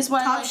 Okay. Is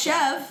why Top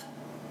Chef.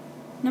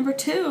 Number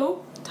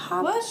 2.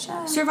 Top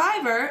Chef.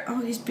 Survivor.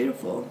 Oh, he's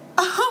beautiful.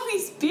 Oh,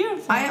 he's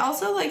beautiful. I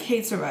also like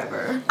hate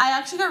Survivor. I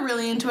actually got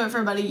really into it for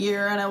about a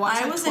year, and I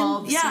watched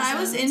 12 seasons. I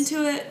was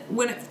into it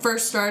when it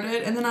first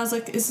started, and then I was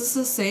like, is this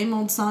the same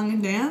old song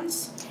and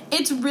dance?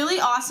 It's really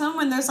awesome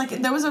when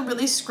there was a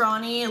really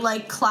scrawny,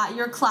 like,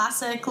 your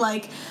classic,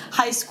 like,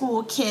 high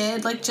school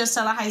kid, like, just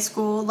out of high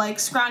school, like,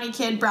 scrawny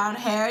kid, brown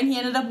hair, and he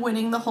ended up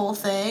winning the whole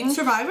thing.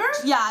 Survivor?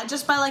 Yeah,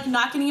 just by, like,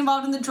 not getting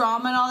involved in the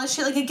drama and all this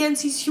shit, like,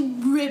 against these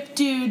ripped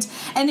dudes,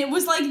 and it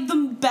was, like,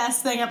 the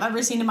best thing I've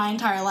ever seen in my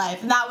entire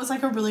life, and that was,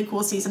 like, a really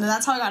cool season, and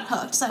that's how I got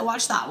hooked, so I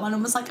watched that one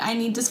and was like, I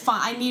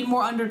need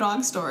more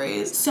underdog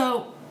stories.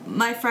 So,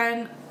 my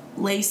friend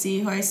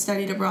Lacey, who I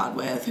studied abroad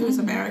with, who's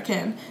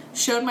American,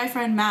 showed my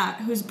friend Matt,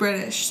 who's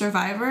British,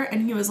 Survivor,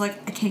 and he was like,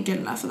 I can't get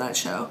enough of that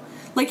show.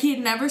 Like, he had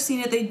never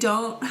seen it. They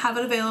don't have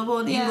it available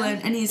in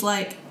England, and he's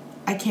like,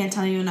 I can't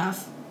tell you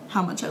enough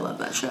how much I love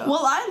that show.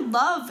 Well, I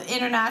love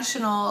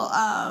international,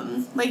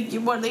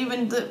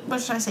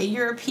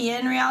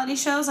 European reality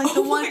shows, like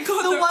the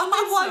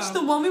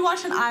one we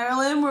watched in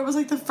Ireland, where it was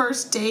like the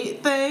first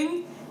date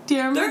thing. Do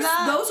you remember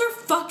that? Those are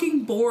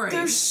fucking boring.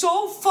 They're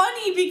so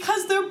funny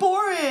because they're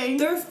boring.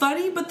 They're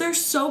funny, but they're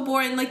so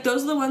boring. Like,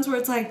 those are the ones where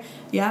it's like,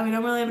 yeah, we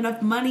don't really have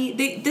enough money.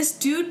 This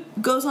dude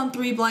goes on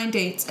 3 blind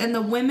dates, and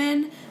the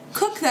women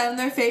cook them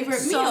their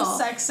favorite meal.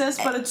 So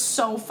sexist, but it's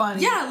so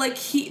funny. Yeah, like,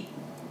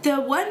 the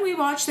one we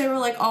watched, they were,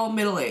 like, all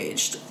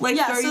middle-aged. Like,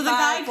 35, so the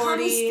guy 40.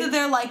 comes to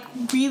their, like,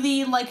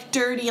 really, like,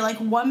 dirty, like,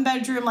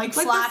 one-bedroom, like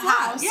flat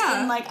house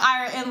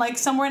in, like,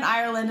 somewhere in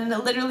Ireland, and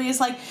it literally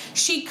is, like,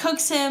 she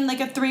cooks him, like,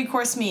 a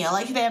 3-course meal.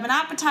 Like, they have an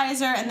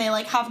appetizer, and they,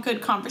 like, have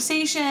good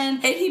conversation.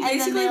 And he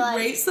basically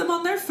rates them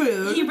on their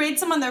food. He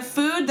rates them on their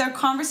food, their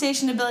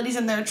conversation abilities,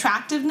 and their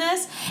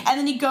attractiveness, and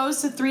then he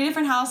goes to 3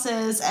 different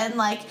houses and,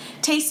 like,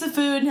 tastes the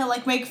food, and he'll,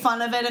 like, make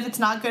fun of it if it's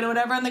not good or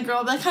whatever, and the girl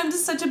will be like, I'm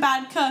just such a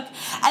bad cook.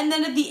 And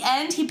then at the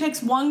end, he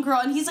picks one girl,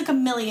 and he's like a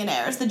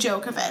millionaire is the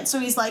joke of it. So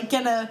he's like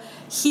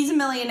he's a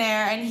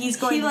millionaire, and he's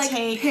going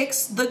to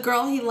picks the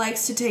girl he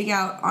likes to take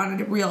out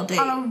on a real date.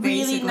 On a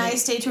really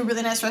nice date to a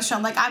really nice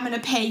restaurant. Like, I'm going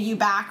to pay you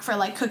back for,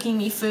 like, cooking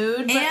me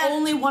food. But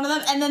only one of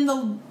them, and then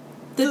the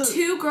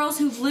 2 girls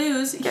who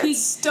lose, he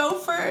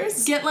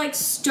Stouffer's.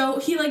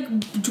 He,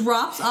 like,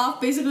 drops off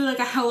basically like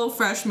a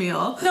HelloFresh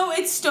meal. No,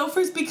 it's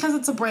Stouffer's because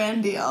it's a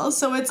brand deal.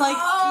 So it's like,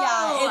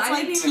 it's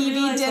like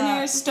TV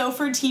dinners,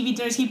 Stouffer TV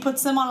dinners. He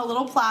puts them on a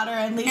little platter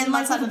and leaves them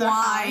outside of their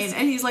house.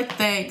 And he's like,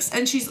 thanks.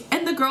 And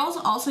the girls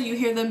also, you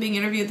hear them being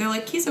interviewed, they're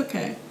like, he's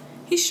okay.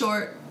 He's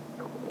short.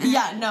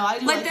 Yeah, no, I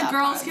do like the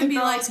girls can be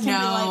like, no,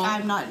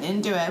 I'm not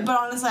into it. But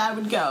honestly, I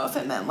would go if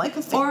it meant like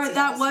a fancy. Or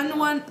that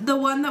the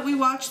one that we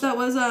watched that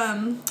was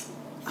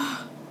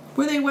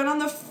where they went on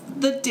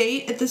the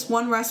date at this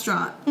one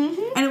restaurant,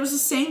 and it was the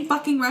same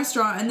fucking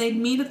restaurant, and they'd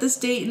meet at this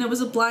date, and it was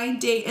a blind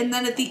date, and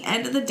then at the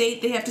end of the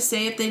date, they have to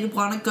say if they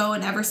want to go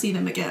and ever see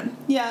them again.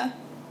 Yeah.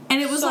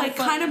 And it was, like,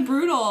 kind of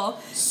brutal,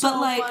 but,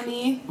 like,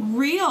 funny.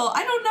 Real.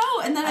 I don't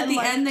know. And then at the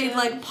end, they'd,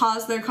 like,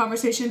 pause their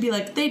conversation and be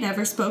like, they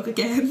never spoke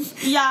again.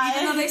 Yeah.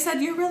 Even though they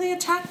said, you're really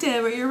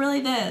attractive, or you're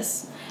really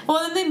this. Well,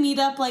 then they meet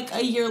up, like,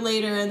 a year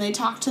later, and they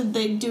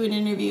do an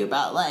interview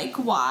about, like,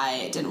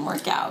 why it didn't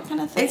work out, kind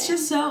of thing. It's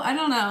just so, I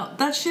don't know.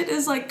 That shit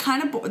is, like,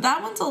 kind of,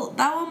 that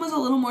one was a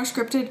little more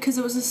scripted, because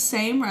it was the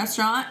same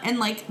restaurant, and,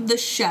 like, the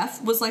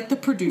chef was, like, the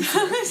producer.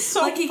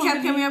 So like, he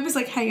kept coming up, he's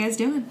like, how you guys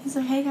doing? He's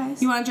like, hey,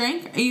 guys. You want a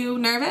drink? Are you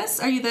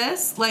nervous? Are you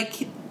this?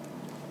 Like,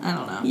 I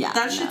don't know. Yeah,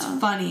 that shit's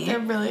funny. They're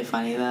really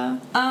funny,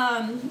 though.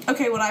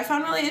 Okay, what I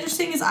found really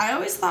interesting is I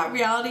always thought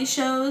reality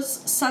shows,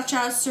 such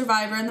as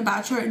Survivor and The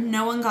Bachelor,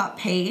 no one got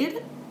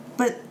paid.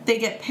 But they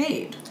get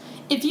paid.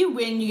 If you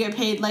win, you get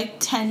paid like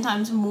 10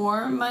 times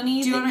more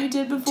money than you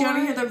did before. Do you want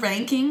to hear the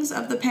rankings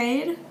of the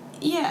paid?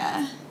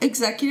 Yeah.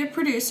 Executive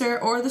producer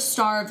or the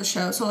star of the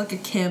show, so like a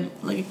Kim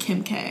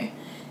K.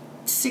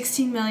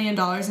 $16 million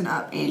and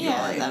up annually.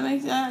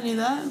 Yeah, I knew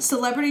that.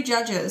 Celebrity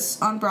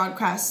judges on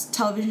broadcast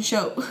television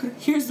show.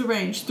 Here's the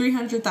range: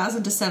 $300,000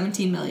 to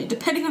 $17 million,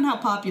 depending on how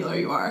popular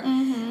you are.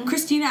 Mm-hmm.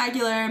 Christina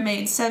Aguilera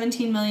made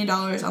 $17 million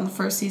on the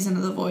first season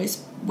of The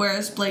Voice,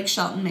 whereas Blake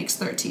Shelton makes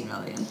 $13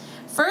 million.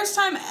 First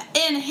time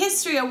in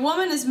history a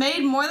woman has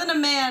made more than a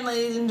man,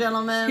 ladies and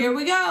gentlemen. Here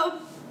we go.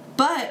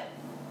 But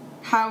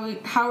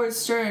Howard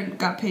Stern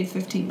got paid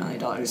 $15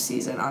 million a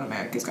season on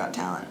America's Got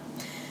Talent.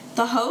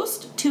 The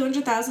host,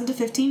 $200,000 to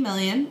 $15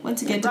 million.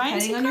 Once again,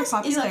 depending on your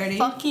popularity. Is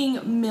a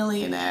fucking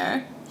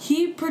millionaire.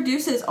 He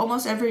produces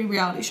almost every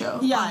reality show.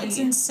 Yeah, it's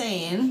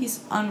insane.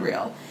 He's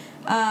unreal.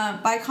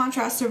 By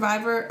contrast,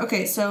 Survivor.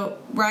 Okay, so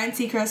Ryan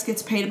Seacrest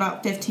gets paid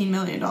about $15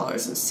 million a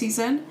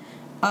season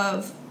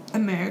of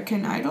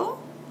American Idol.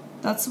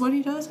 That's what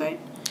he does, right?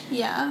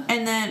 Yeah.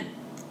 And then,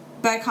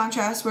 by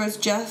contrast, whereas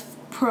Jeff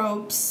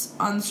Probst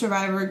on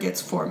Survivor gets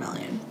 $4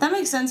 million. That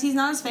makes sense. He's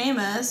not as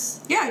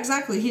famous. Yeah,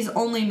 exactly. He's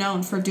only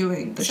known for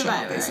doing the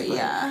Survivor, show, basically.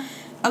 Yeah.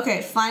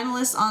 Okay,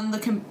 finalists on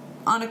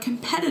a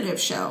competitive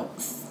show,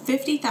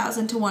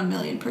 $50,000 to $1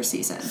 million per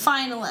season.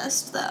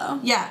 Finalist, though.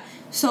 Yeah.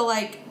 So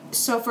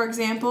for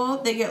example,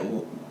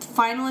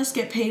 finalists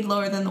get paid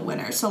lower than the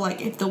winner. So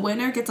like if the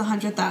winner gets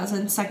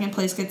 $100,000, second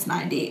place gets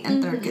 $90,000,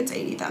 and third gets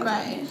 $80,000.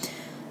 Right.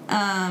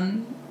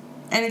 And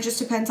it just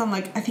depends on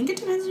I think it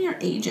depends on your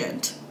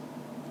agent.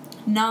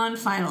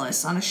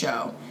 Non-finalists on a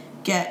show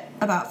get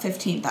about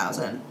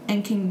 $15,000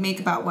 and can make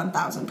about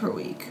 $1,000 per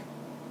week.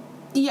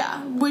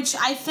 Yeah, which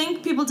I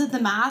think people did the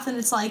math, and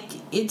it's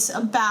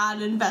a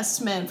bad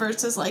investment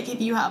versus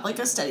if you have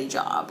a steady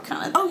job kind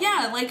of thing. Oh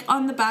yeah,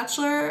 on The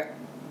Bachelor,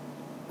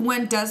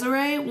 when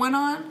Desiree went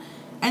on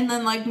and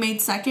then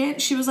made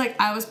second, she was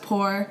I was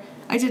poor,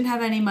 I didn't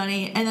have any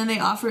money, and then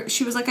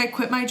she was I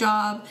quit my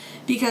job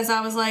because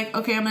I was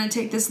okay, I'm gonna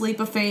take this leap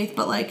of faith,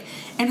 but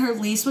and her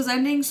lease was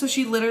ending, so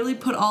she literally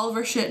put all of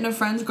her shit in a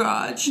friend's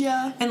garage.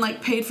 Yeah. And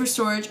paid for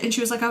storage, and she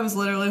was I was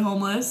literally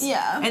homeless.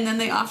 Yeah. And then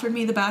they offered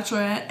me The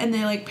Bachelorette, and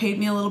they paid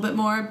me a little bit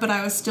more, but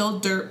I was still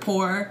dirt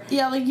poor.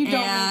 Yeah, you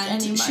don't make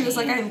any money. She was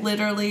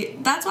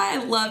that's why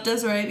I love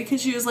Desiree,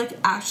 because she was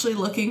actually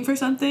looking for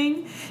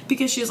something,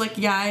 because she was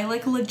yeah, I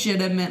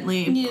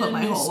legitimately put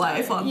my whole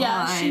life on the line.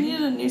 Yeah, she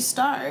needed a new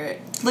start.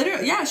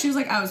 Literally, yeah, she was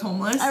I was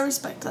homeless. I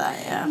respect that,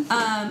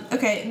 yeah.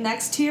 Okay,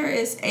 next tier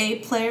is A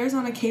players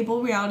on a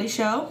cable reality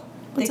show.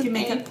 What's an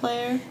A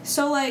player?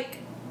 So,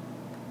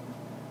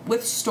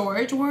 with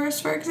Storage Wars,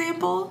 for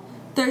example,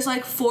 there's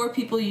 4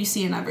 people you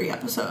see in every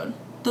episode.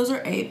 Those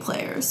are A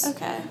players.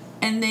 Okay.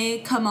 And they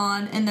come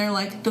on, and they're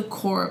the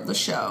core of the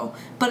show.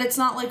 But it's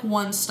not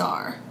one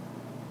star.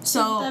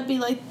 So that'd be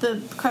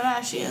the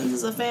Kardashians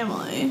as a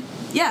family.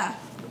 Yeah.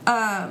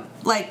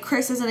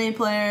 Chris is an A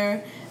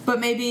player, but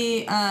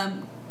maybe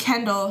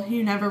Kendall, who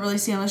you never really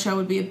see on the show,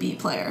 would be a B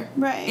player.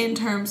 Right. In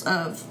terms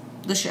of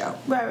the show.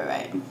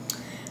 Right.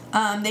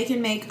 They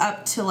can make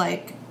up to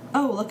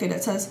oh, look at it.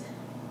 It says,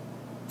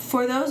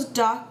 for those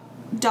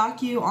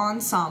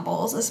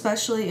docu-ensembles,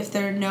 especially if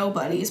they're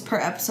nobodies, per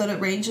episode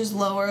it ranges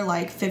lower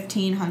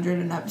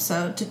 $1,500 an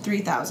episode to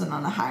 $3,000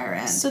 on the higher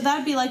end. So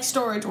that'd be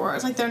Storage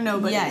Wars, they're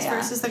nobodies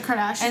versus the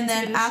Kardashians. And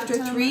then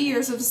after 3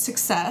 years of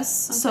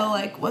success, so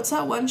what's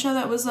that one show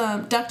that was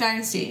Duck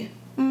Dynasty?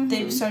 Mm-hmm.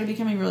 They started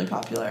becoming really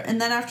popular.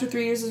 And then after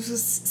 3 years of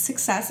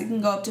success, it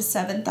can go up to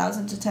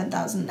 $7,000 to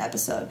 $10,000 an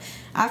episode.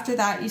 After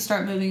that, you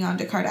start moving on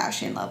to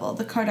Kardashian level.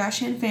 The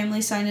Kardashian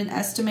family signed an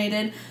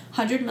estimated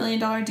 $100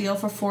 million deal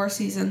for 4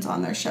 seasons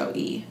on their show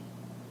E.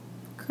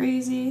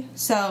 Crazy.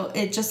 So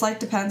it just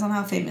depends on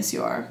how famous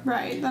you are.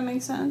 Right, that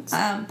makes sense.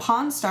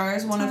 Pawn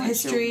Stars, one of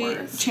History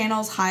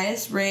Channel's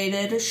highest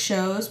rated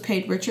shows,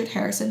 paid Richard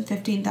Harrison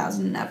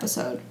 $15,000 an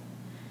episode.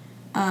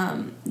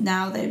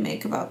 Now they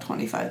make about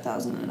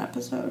 $25,000 an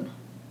episode.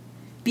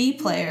 B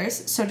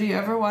players. So do you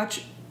ever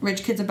watch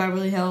Rich Kids of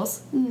Beverly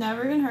Hills?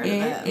 Never even heard of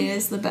it. It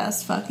is the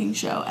best fucking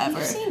show ever.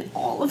 I've seen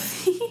all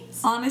of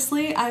these.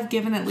 Honestly, I've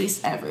given at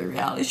least every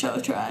reality show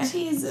a try.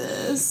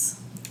 Jesus.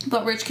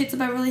 But Rich Kids of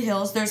Beverly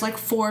Hills, there's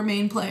 4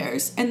 main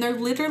players, and they're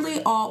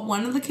literally all.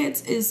 One of the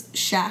kids is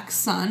Shaq's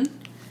son.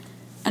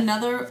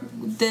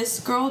 This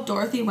girl,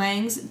 Dorothy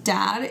Wang's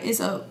dad, is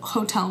a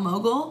hotel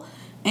mogul.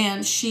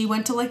 And she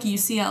went to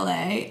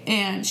UCLA,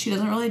 and she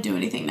doesn't really do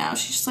anything now.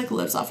 She just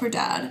lives off her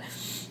dad.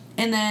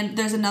 And then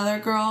there's another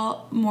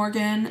girl,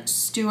 Morgan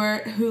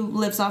Stewart, who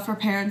lives off her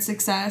parents'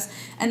 success.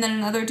 And then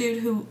another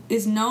dude who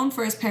is known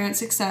for his parents'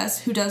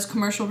 success, who does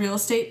commercial real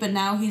estate, but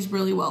now he's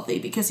really wealthy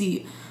because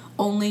he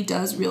only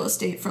does real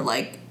estate for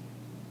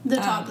the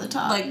top of the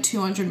top.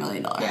 $200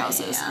 million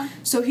houses. Yeah.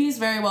 So he's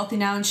very wealthy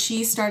now, and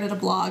she started a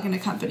blog and a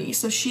company.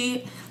 So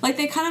she,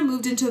 they kind of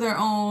moved into their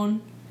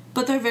own.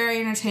 But they're very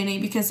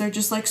entertaining because they're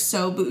just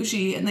so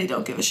bougie and they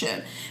don't give a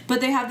shit. But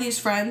they have these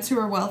friends who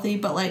are wealthy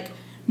but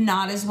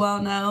not as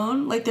well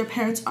known. Their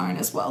parents aren't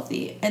as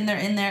wealthy, and they're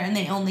in there and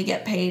they only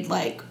get paid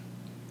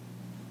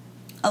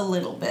a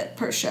little bit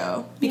per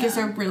show because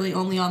they're really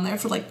only on there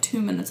for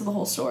 2 minutes of the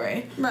whole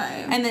story.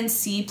 Right. And then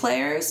C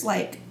players,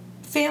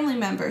 family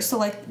members. So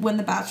when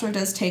The Bachelor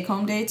does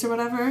take-home dates or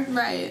whatever,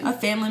 right, a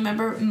family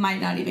member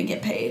might not even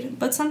get paid.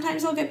 But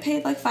sometimes they'll get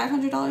paid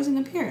 $500 an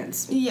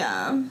appearance.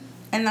 Yeah.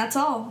 And that's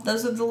all.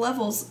 Those are the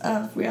levels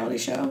of reality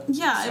show.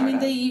 Yeah, I mean,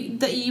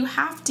 you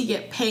have to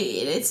get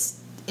paid.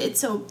 It's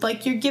so,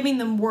 you're giving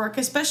them work,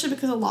 especially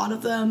because a lot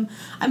of them,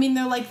 I mean,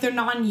 they're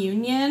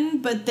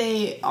non-union, but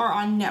they are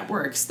on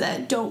networks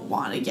that don't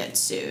want to get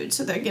sued,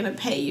 so they're gonna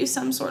pay you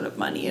some sort of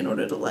money in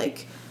order to,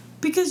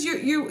 because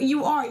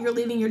you're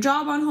leaving your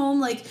job on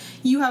home,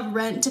 you have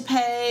rent to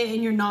pay,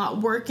 and you're not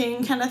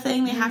working kind of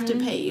thing. They have to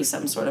pay you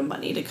some sort of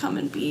money to come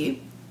and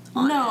be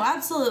on it.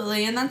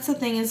 Absolutely. And that's the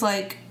thing is,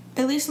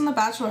 at least on The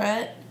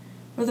Bachelorette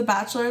or The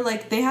Bachelor,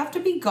 they have to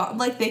be gone.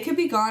 They could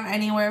be gone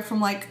anywhere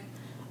from,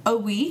 a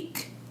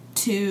week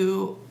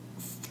to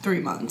 3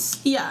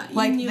 months. Yeah,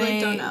 you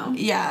don't know.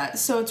 Yeah,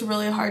 so it's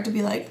really hard to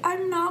be like,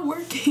 I'm not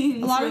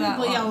working. A lot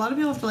of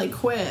people have to like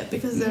quit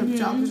because their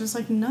job is just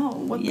like, no,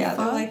 what the fuck? Yeah,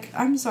 they're like,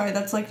 I'm sorry,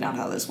 that's like not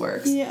how this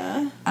works.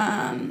 Yeah.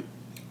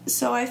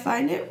 So I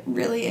find it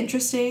really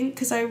interesting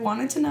because I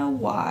wanted to know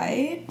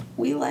why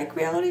we like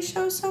reality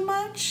shows so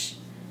much.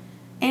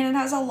 And it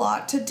has a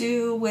lot to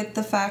do with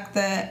the fact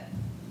that,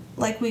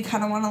 like, we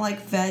kind of want to,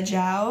 like, veg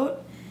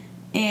out.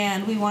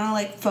 And we want to,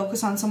 like,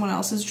 focus on someone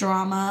else's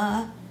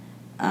drama.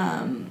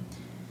 I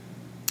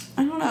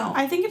don't know.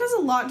 I think it has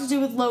a lot to do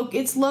with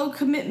low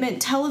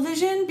commitment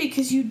television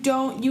because you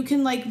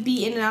can, like,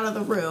 be in and out of the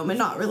room and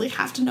not really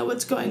have to know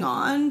what's going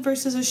on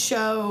versus a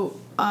show,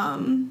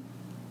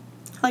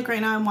 like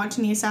right now I'm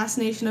watching the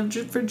assassination of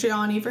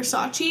Gianni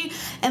Versace,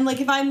 and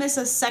like if I miss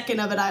a second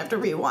of it I have to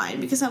rewind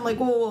because I'm like,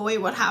 whoa, wait,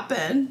 what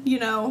happened? You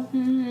know?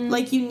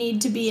 Like you need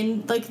to be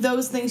in, like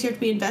those things you have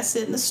to be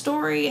invested in the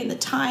story and the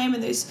time,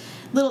 and there's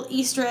little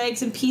Easter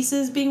eggs and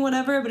pieces being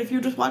whatever, but if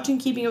you're just watching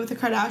Keeping Up with the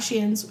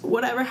Kardashians,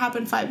 whatever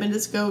happened 5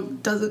 minutes ago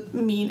doesn't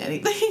mean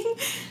anything.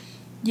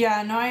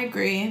 Yeah, no, I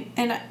agree.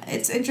 And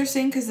it's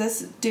interesting because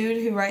this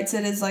dude who writes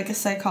it is like a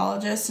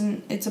psychologist,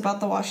 and it's about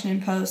the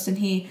Washington Post, and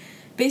he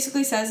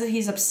basically says that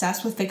he's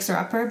obsessed with Fixer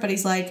Upper, but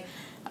he's like,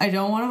 I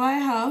don't want to buy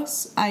a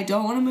house. I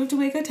don't want to move to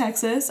Waco,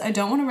 Texas. I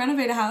don't want to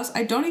renovate a house.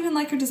 I don't even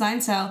like her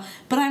design style,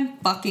 but I'm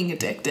fucking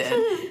addicted.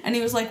 And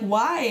he was like,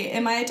 why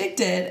am I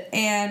addicted?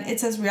 And it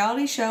says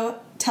reality show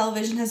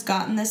television has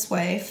gotten this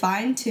way,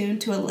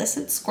 fine-tuned to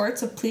elicit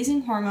squirts of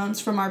pleasing hormones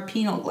from our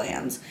pineal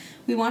glands.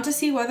 We want to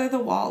see whether the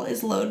wall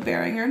is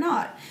load-bearing or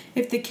not,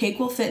 if the cake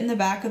will fit in the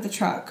back of the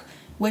truck,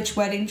 which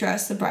wedding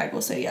dress the bride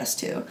will say yes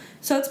to.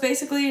 So it's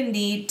basically a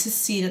need to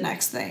see the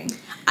next thing.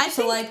 I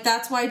think, like,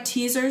 that's why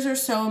teasers are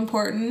so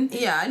important.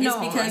 Yeah,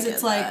 no, because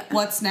it's like,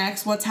 what's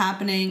next? What's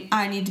happening?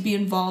 I need to be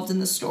involved in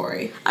the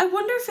story. I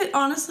wonder if it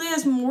honestly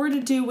has more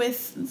to do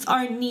with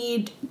our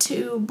need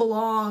to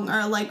belong,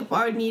 or, like,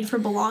 our need for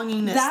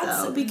belongingness,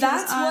 though. Because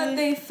that's what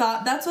they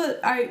thought. That's what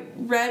I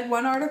read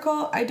one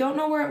article. I don't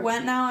know where it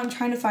went now. I'm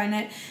trying to find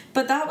it.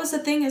 But that was the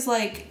thing, is,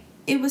 like,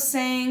 it was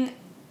saying,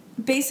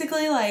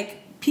 basically, like,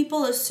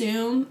 people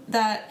assume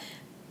that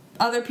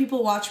other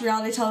people watch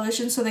reality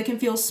television so they can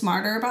feel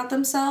smarter about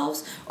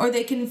themselves, or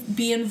they can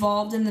be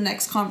involved in the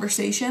next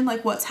conversation,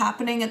 like what's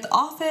happening at the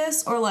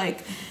office, or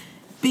like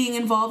being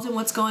involved in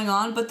what's going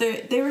on. But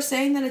they were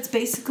saying that it's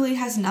basically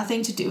has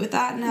nothing to do with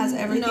that and has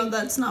everything. No,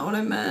 that's not what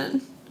I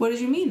meant. What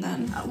did you mean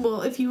then?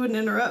 Well, if you wouldn't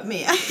interrupt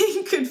me,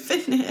 I could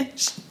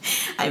finish.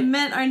 I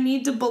meant our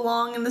need to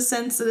belong in the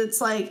sense that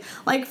it's like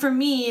for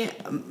me,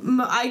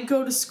 I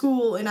go to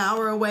school an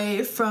hour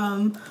away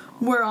from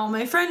where all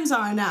my friends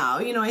are now.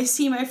 You know, I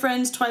see my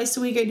friends twice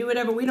a week, I do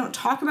whatever. We don't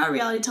talk about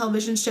reality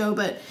television show,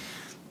 but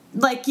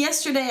like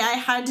yesterday I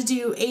had to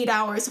do 8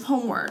 hours of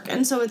homework,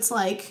 and so it's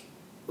like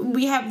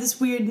we have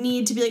this weird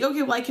need to be like,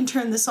 okay, well, I can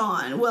turn this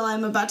on while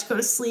I'm about to go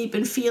to sleep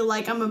and feel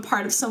like I'm a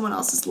part of someone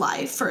else's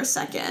life for a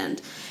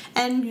second.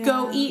 And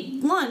go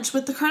eat lunch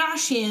with the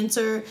Kardashians,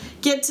 or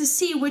get to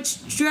see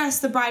which dress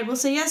the bride will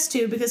say yes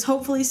to, because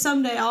hopefully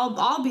someday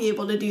I'll be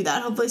able to do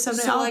that. Hopefully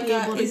someday I'll be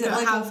able to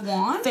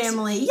have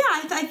family.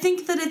 Yeah, I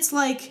think that it's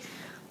like,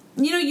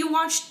 you know, you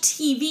watch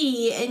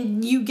TV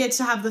and you get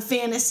to have the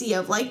fantasy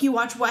of, like, you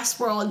watch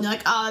Westworld and you're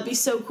like, it'd be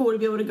so cool to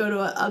be able to go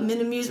to an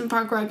amusement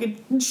park where I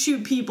could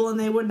shoot people and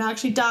they wouldn't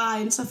actually die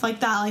and stuff like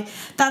that. Like,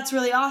 that's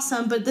really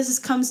awesome, but this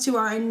comes to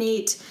our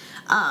innate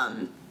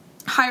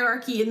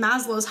hierarchy, and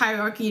Maslow's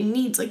hierarchy of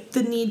needs, like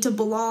the need to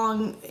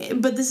belong,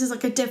 but this is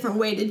like a different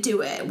way to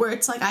do it, where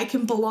it's like I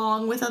can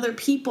belong with other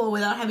people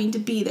without having to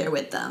be there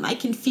with them. I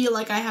can feel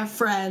like I have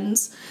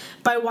friends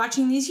by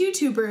watching these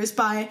YouTubers,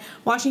 by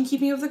watching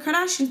Keeping Up with the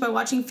Kardashians, by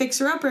watching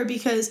Fixer Upper,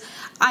 because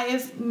I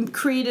have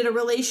created a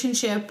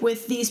relationship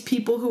with these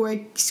people who are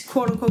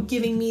quote-unquote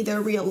giving me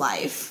their real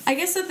life. I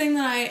guess the thing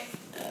that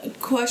I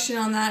question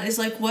on that is,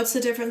 like, what's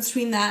the difference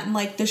between that and,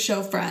 like, the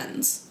show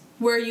Friends?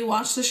 Where you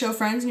watch the show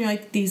Friends and you're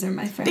like, these are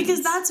my friends.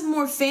 Because that's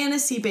more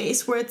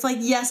fantasy-based, where it's like,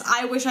 yes,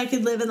 I wish I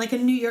could live in, like, a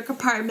New York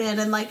apartment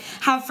and, like,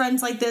 have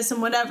friends like this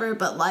and whatever,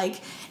 but,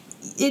 like,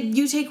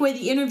 you take away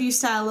the interview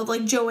style of,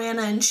 like,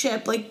 Joanna and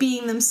Chip, like,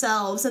 being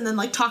themselves and then,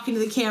 like, talking to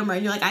the camera,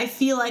 and you're like, I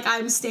feel like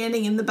I'm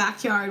standing in the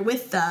backyard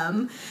with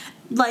them.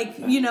 Like,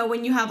 you know,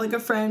 when you have, like, a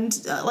friend,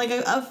 like,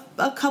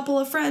 a couple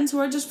of friends who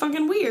are just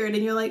fucking weird,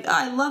 and you're like, oh,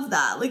 I love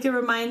that. Like, it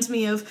reminds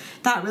me of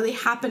that really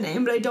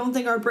happening, but I don't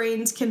think our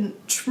brains can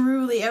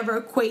truly ever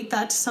equate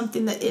that to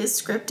something that is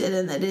scripted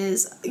and that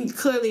is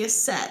clearly a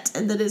set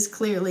and that is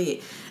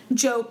clearly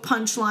joke,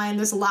 punchline,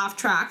 there's a laugh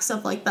track,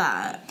 stuff like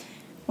that.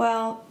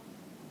 Well,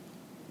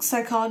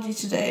 Psychology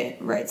Today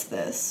writes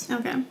this.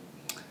 Okay.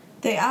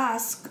 They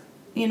ask,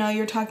 you know,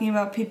 you're talking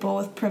about people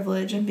with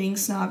privilege and being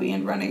snobby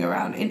and running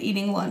around and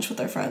eating lunch with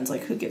their friends,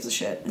 like, who gives a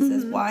shit? It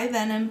says, why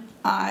then am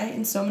I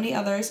and so many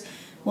others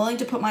willing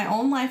to put my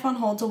own life on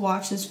hold to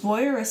watch this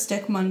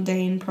voyeuristic,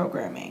 mundane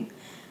programming?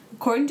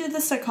 According to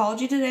the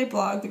Psychology Today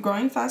blog, the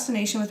growing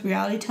fascination with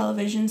reality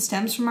television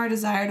stems from our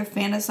desire to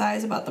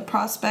fantasize about the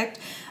prospect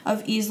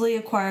of easily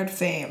acquired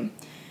fame.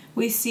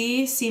 We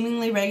see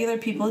seemingly regular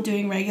people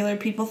doing regular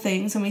people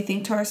things, and we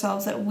think to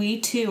ourselves that we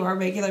too are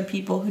regular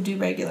people who do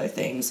regular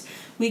things.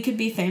 We could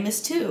be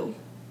famous too.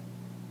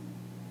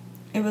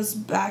 It was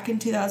back in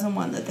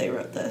 2001 that they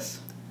wrote this.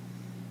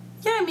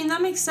 Yeah, I mean,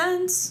 that makes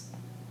sense.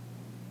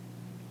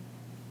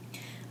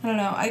 I don't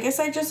know. I guess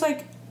I just,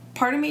 like,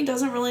 part of me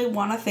doesn't really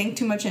want to think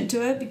too much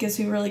into it because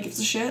who really gives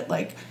a shit?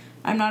 Like,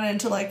 I'm not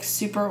into, like,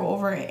 super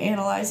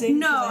over-analyzing.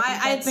 No,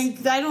 I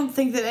don't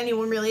think that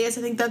anyone really is.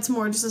 I think that's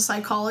more just a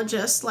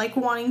psychologist, like,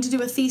 wanting to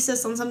do a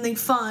thesis on something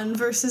fun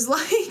versus,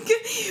 like,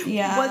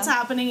 what's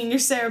happening in your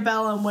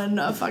cerebellum when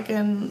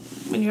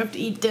you have to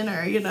eat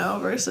dinner, you know,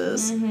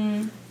 versus...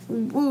 Mm-hmm.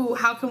 Ooh,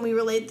 how can we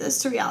relate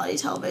this to reality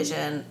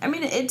television? I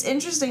mean, it's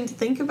interesting to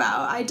think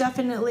about. I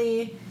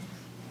definitely,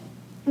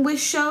 with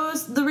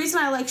shows, the reason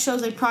I like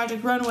shows like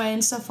Project Runway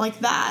and stuff like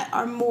that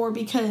are more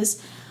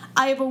because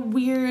I have a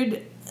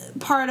weird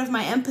part of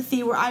my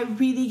empathy where I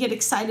really get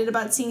excited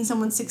about seeing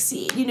someone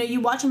succeed. You know, you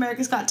watch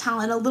America's Got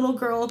Talent, a little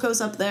girl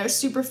goes up there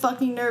super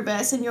fucking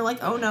nervous, and you're like,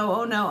 oh no,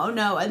 oh no, oh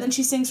no, and then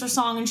she sings her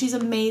song and she's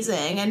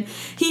amazing, and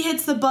he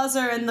hits the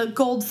buzzer and the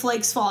gold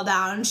flakes fall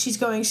down and she's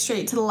going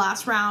straight to the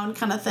last round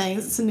kind of thing.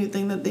 It's a new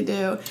thing that they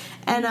do.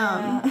 And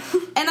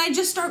and I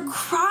just start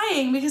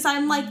crying because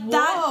I'm like,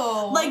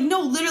 that, like,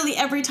 no, literally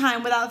every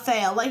time without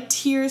fail, like,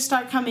 tears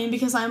start coming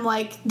because I'm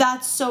like,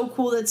 that's so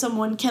cool that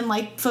someone can,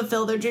 like,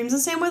 fulfill their dreams the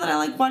same way that I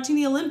like watching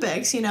the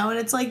Olympics, you know, and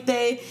it's like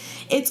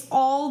it's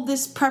all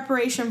this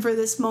preparation for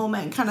this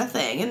moment kind of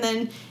thing. And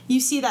then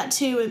you see that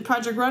too in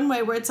Project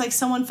Runway where it's like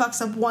someone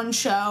fucks up one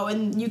show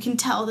and you can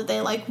tell that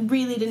they, like,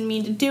 really didn't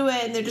mean to do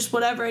it and they're just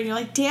whatever, and you're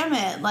like, damn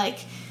it, like,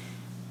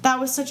 that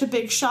was such a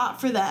big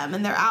shot for them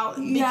and they're out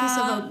because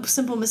of a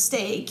simple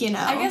mistake, you know.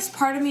 I guess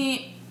part of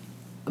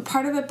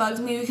it bugs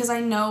me because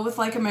I know with,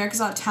 like, America's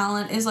Got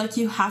Talent is, like,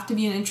 you have to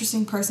be an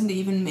interesting person to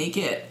even make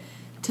it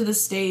to the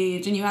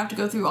stage, and you have to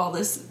go through all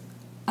this.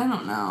 I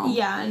don't know.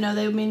 Yeah, no,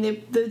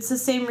 it's the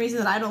same reason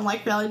that I don't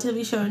like reality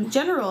TV show in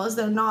general, is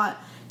they're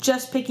not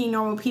just picking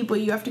normal people.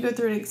 You have to go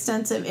through an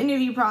extensive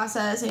interview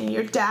process, and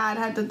your dad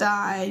had to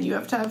die, and you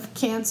have to have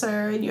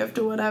cancer, and you have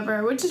to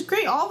whatever, which is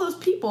great. All those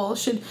people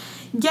should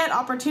get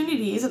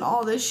opportunities and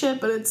all this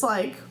shit, but it's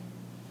like,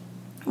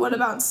 what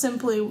about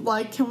simply,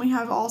 like, can we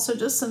have also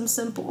just some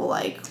simple,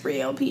 like,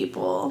 real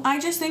people? I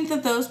just think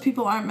that those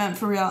people aren't meant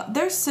for real.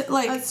 There's,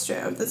 like... That's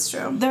true.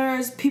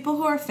 There's people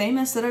who are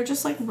famous that are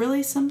just, like,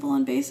 really simple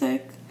and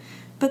basic,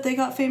 but they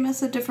got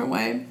famous a different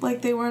way.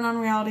 Like, they weren't on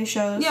reality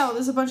shows. Yeah, well,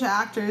 there's a bunch of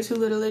actors who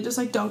literally just,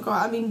 like, don't go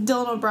out. I mean,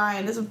 Dylan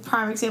O'Brien is a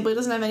prime example. He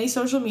doesn't have any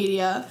social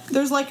media.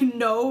 There's, like,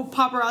 no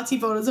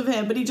paparazzi photos of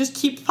him, but he just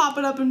keeps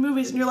popping up in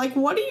movies, and you're like,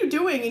 what are you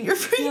doing in your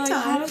free time?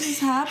 Like, how does this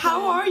happen?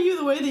 How are you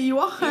the way that you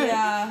are?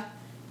 Yeah.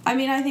 I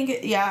mean, I think,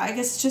 I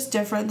guess it's just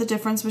different. The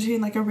difference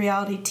between, like, a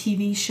reality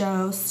TV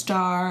show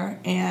star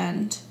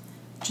and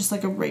just,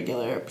 like, a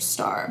regular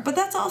star. But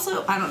that's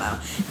also, I don't know.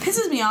 It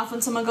pisses me off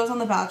when someone goes on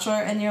The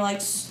Bachelor and you're,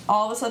 like,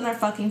 all of a sudden they're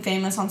fucking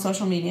famous on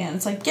social media. And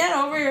it's like, get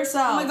over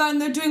yourself. Oh, my God.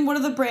 And they're doing, what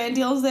are the brand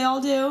deals they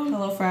all do?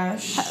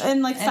 HelloFresh.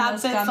 And, like,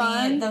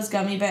 FabFitFun. Those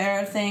gummy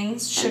bear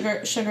things.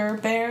 Sugar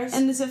bears.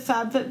 And is it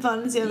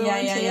FabFitFun is the other one,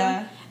 too?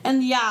 Yeah.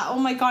 And, oh,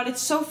 my God.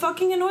 It's so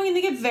fucking annoying. And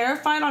they get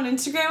verified on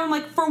Instagram. I'm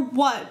like, for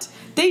what?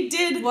 They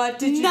did what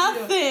did you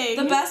nothing.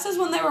 Do? The best is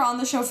when they were on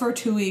the show for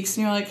 2 weeks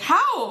and you're like,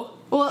 how?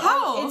 Well,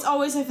 how? It's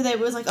always if it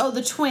was like, oh,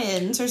 the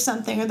twins or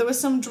something, or there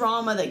was some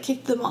drama that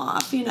kicked them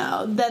off, you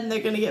know, then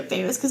they're going to get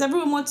famous. Because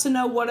everyone wants to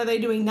know what are they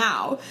doing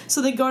now.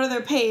 So they go to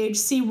their page,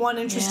 see one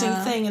interesting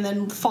thing, and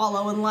then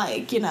follow and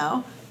like, you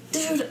know.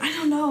 Dude, I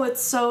don't know. It's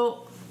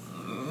so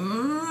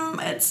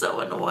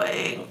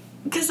annoying.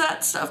 Because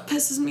that stuff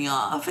pisses me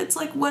off. It's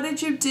like, what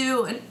did you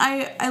do? And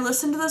I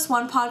listened to this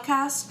one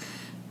podcast.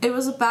 It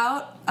was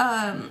about,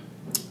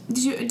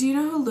 do you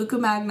know who Luca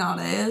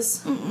Magnotta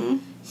is?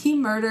 Mm-mm. He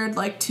murdered,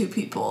 like, 2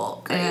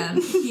 people, and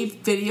he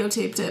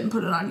videotaped it and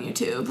put it on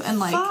YouTube, and,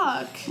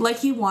 like, like,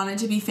 he wanted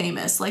to be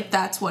famous. Like,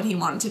 that's what he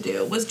wanted to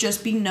do, was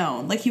just be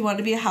known. Like, he wanted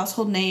to be a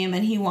household name,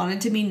 and he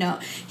wanted to be known.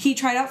 He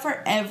tried out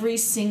for every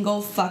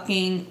single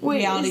fucking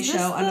reality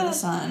show under the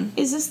sun.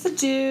 Is this the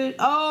dude?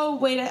 Oh,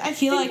 wait, I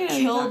feel like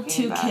killed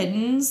 2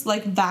 kittens,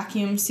 like,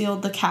 vacuum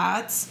sealed the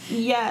cats.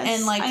 Yes,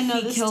 and, like,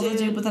 he killed a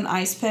dude with an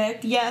ice pick.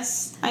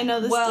 Yes, I know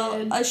this dude.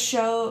 Well, a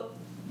show...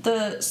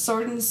 The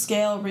Sword and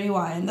Scale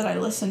Rewind that I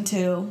listened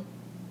to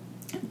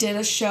did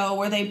a show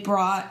where they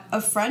brought a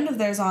friend of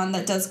theirs on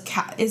that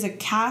is a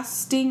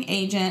casting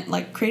agent,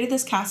 like, created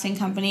this casting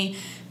company,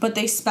 but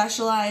they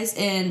specialize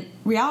in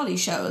reality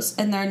shows,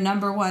 and their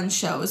number one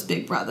show is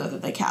Big Brother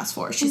that they cast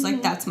for. She's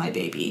like, that's my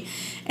baby.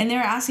 And they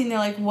were asking, they're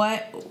like,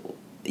 what...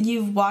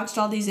 You've watched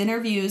all these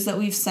interviews that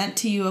we've sent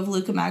to you of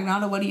Luca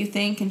Magnotta, what do you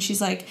think? And she's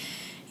like...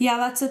 Yeah,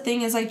 that's the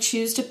thing, is I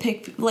choose to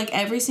pick, like,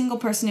 every single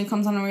person who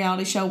comes on a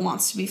reality show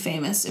wants to be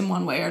famous in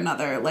one way or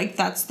another. Like,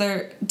 that's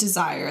their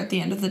desire at the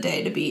end of the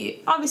day, to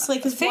be obviously,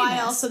 because why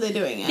else are they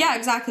doing it? Yeah,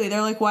 exactly.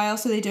 They're like, why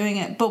else are they doing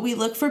it? But we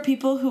look for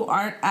people who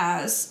aren't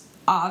as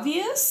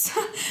obvious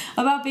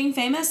about being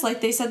famous.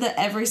 Like, they said that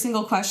every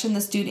single question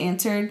this dude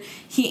answered,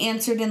 he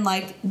answered in,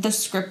 like, the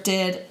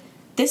scripted...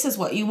 this is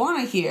what you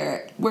want to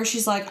hear. Where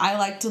she's like, I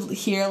like to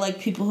hear, like,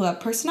 people who have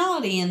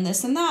personality and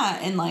this and that.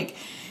 And, like,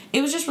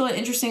 it was just really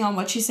interesting on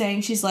what she's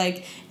saying. She's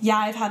like, yeah,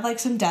 I've had, like,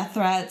 some death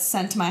threats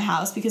sent to my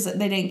house because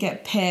they didn't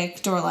get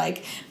picked, or,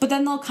 like, but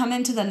then they'll come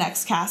into the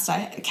next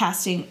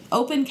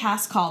open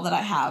cast call that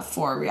I have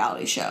for a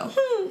reality show.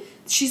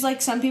 She's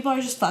like, some people are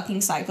just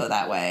fucking psycho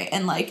that way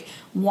and, like,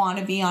 want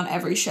to be on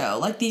every show.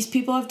 Like, these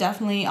people have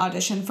definitely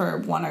auditioned for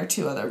one or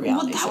two other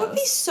reality shows. Well, that would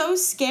be so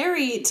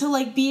scary to,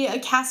 like, be a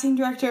casting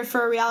director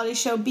for a reality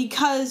show,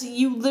 because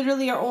you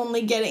literally are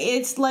only getting...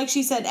 It's like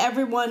she said,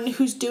 everyone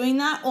who's doing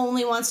that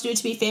only wants to do it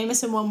to be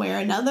famous in one way or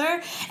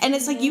another. And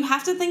it's like, you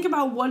have to think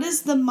about what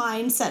is the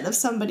mindset of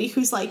somebody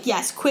who's like,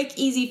 yes, quick,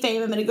 easy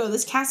fame. I'm going to go to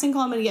this casting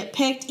call. I'm going to get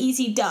picked.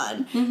 Easy,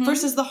 done.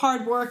 Versus the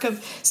hard work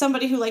of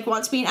somebody who, like,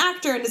 wants to be an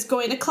actor and is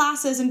going to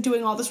classes and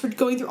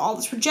going through all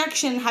this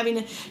rejection, having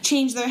to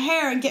change their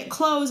hair and get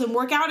clothes and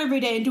work out every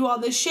day and do all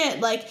this shit,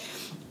 like,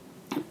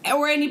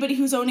 or anybody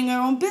who's owning their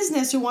own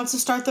business, who wants to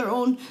start their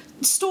own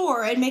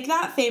store and make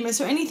that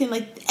famous, or anything.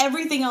 Like,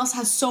 everything else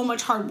has so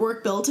much hard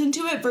work built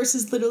into it,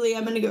 versus literally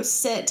I'm gonna go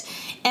sit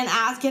and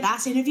get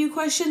asked interview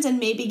questions and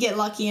maybe get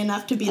lucky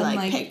enough to be and,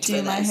 like picked do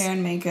for my this. hair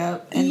and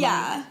makeup and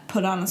like,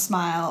 put on a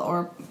smile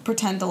or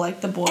pretend to like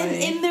the boy. And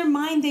in their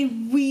mind, they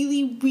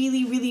really,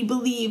 really, really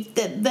believe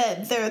that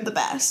they're the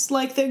best.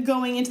 Like, they're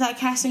going into that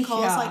casting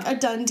call as like a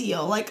done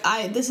deal. Like,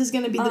 this is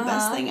gonna be the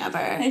best thing ever.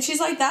 And she's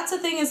like, that's the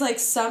thing, is like,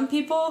 some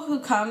people who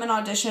come and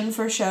audition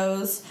for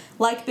shows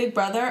like Big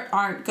Brother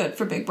aren't good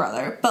for Big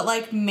Brother, but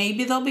like,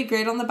 maybe they'll be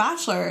great on The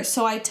Bachelor.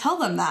 So I tell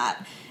them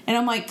that. And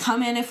I'm like,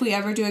 come in if we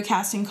ever do a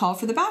casting call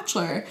for The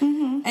Bachelor.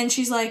 And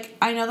she's like,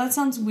 I know that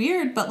sounds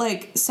weird, but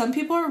like, some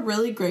people are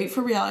really great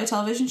for reality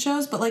television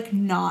shows, but like,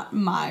 not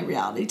my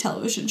reality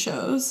television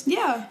shows.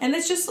 Yeah. And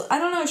it's just, I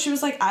don't know, she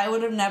was like, I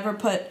would have never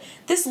put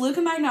this Luca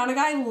Magnotta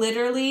guy,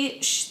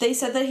 literally, they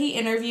said that he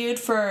interviewed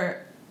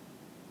for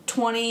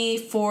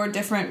 24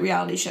 different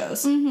reality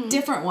shows.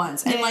 Different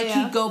ones. And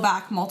he'd go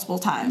back multiple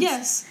times.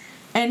 Yes.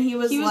 And he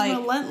was like,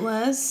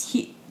 relentless.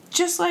 He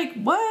just like,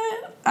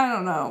 what? I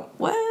don't know.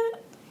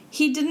 What?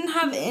 He didn't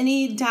have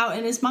any doubt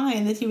in his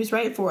mind that he was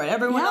right for it.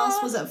 Everyone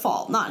else was at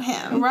fault, not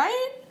him.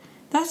 Right?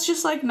 That's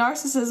just like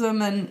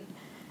narcissism, and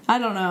I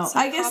don't know.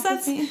 I guess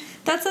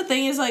that's the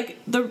thing, is like,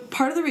 the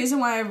part of the reason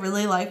why I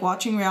really like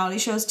watching reality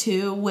shows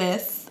too,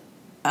 with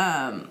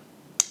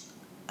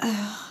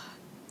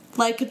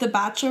like The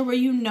Bachelor, where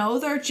you know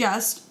they're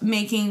just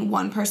making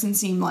one person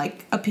seem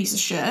like a piece of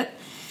shit,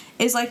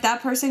 is like,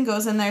 that person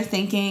goes in there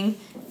thinking,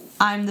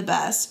 I'm the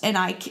best, and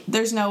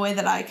there's no way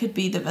that I could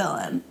be the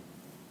villain.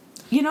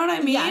 You know what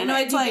I mean? Yeah, no,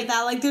 I do get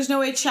that. Like, there's no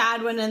way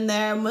Chad went in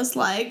there and was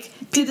like,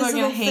 people are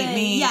gonna hate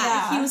me.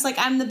 Yeah, he was like,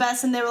 I'm the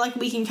best, and they were like,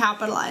 we can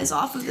capitalize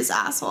off of this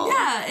asshole.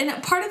 Yeah,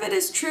 and part of it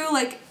is true.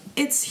 Like,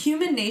 it's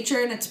human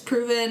nature, and it's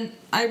proven.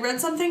 I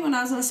read something when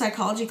I was in a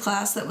psychology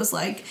class that was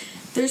like,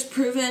 there's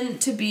proven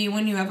to be,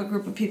 when you have a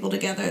group of people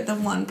together, the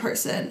one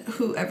person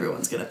who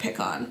everyone's gonna pick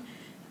on.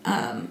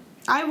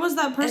 I was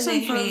that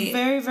person for a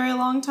very, very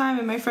long time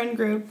in my friend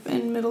group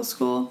in middle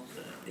school.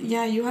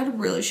 Yeah, you had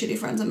really shitty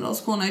friends in middle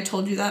school, and I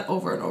told you that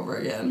over and over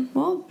again.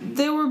 Well,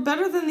 they were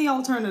better than the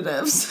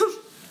alternatives.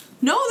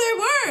 No,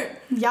 they weren't!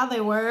 Yeah, they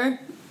were.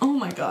 Oh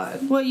my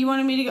god. Well, you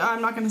wanted me to go...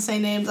 I'm not going to say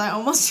names. I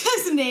almost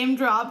just name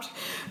dropped.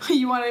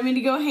 You wanted me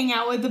to go hang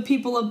out with the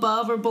people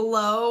above or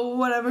below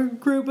whatever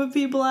group of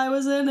people I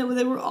was in, and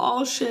they were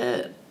all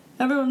shit.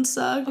 Everyone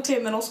sucked. Okay,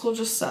 middle school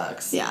just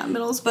sucks. Yeah,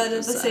 middle school But at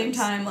the sucks. same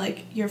time,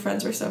 like, your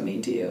friends were so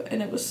mean to you,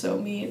 and it was so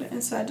mean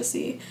and sad to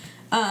see.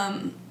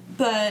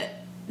 But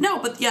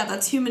yeah,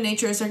 that's human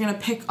nature, is they're gonna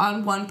pick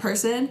on one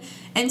person,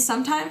 and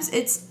sometimes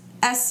it's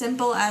as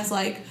simple as,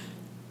 like,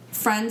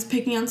 friends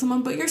picking on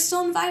someone, but you're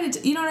still invited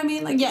to, you know what I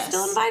mean? Like, yes.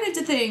 You're still invited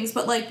to things,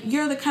 but, like,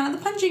 you're the kind of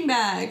the punching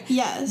bag.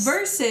 Yes.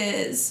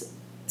 Versus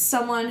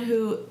someone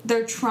who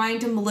they're trying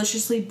to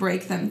maliciously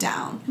break them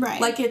down.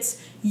 Right. Like,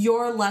 it's,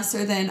 you're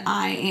lesser than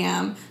I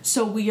am,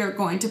 so we are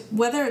going to,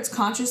 whether it's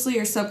consciously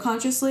or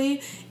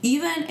subconsciously,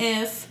 even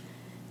if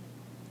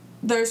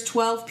there's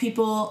 12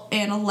 people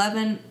and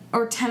 11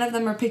 or 10 of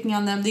them are picking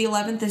on them, the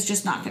 11th is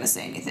just not going to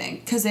say anything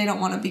because they don't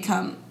want to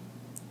become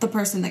the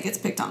person that gets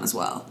picked on as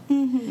well.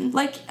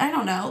 Like, I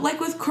don't know. Like,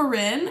 with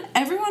Corinne,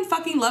 everyone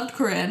fucking loved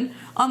Corinne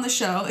on the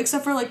show,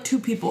 except for, like, 2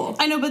 people.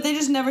 I know, but they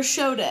just never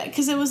showed it.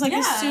 Because it was, like,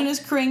 as soon as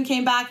Corinne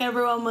came back,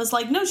 everyone was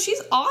like, no,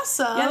 she's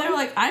awesome. Yeah, they were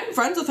like, I'm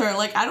friends with her.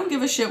 Like, I don't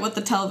give a shit what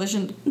the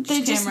television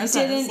camera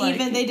says.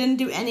 They didn't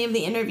do any of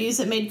the interviews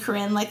that made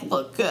Corinne, like,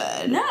 look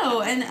good.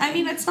 No, and, I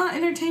mean, it's not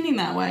entertaining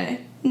that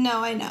way.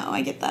 No, I know.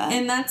 I get that.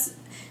 And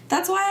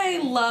that's why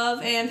I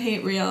love and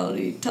hate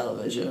reality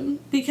television.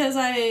 Because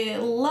I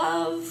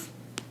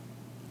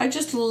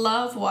just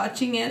love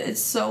watching it.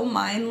 It's so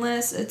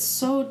mindless. It's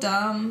so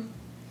dumb.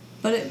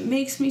 But it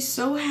makes me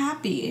so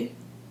happy.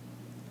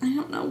 I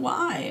don't know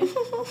why.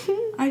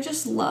 I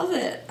just love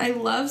it. I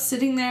love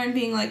sitting there and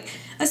being like,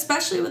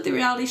 especially with the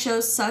reality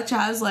shows such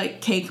as,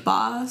 like, Cake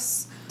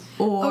Boss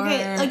or...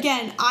 Okay,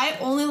 again, I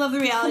only love the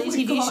reality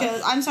TV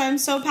shows. I'm sorry, I'm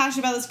so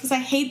passionate about this because I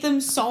hate them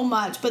so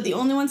much, but the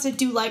only ones I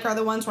do like are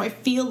the ones where I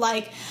feel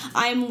like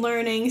I'm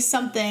learning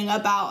something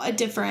about a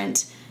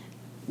different,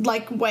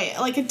 way,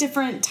 a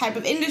different type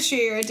of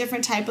industry or a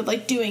different type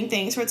of, doing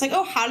things, where it's like,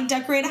 oh, how to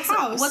decorate a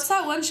house. What's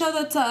that one show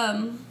that's,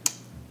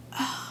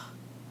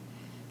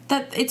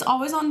 that it's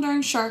always on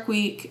during Shark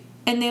Week,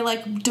 and they,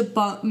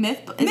 debunk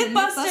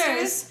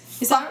Mythbusters?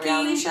 Is that a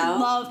reality show?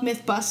 Love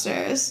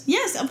Mythbusters.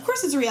 Yes, of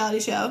course it's a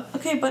reality show.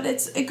 Okay, but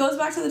it goes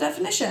back to the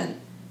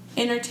definition.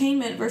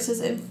 Entertainment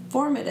versus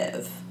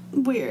informative.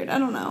 Weird. I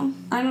don't know.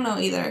 I don't know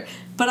either.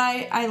 But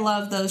I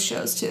love those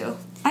shows too.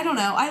 I don't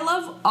know. I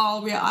love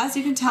all real. As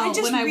you can tell,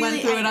 when I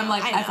went through it, I'm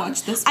like, I've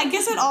watched this. I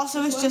guess it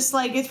also is just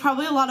it's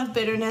probably a lot of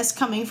bitterness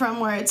coming from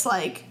where it's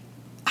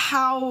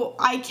how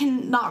I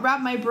can not wrap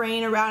my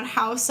brain around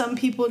how some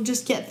people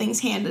just get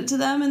things handed to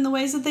them in the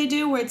ways that they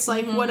do, where it's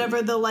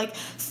whatever the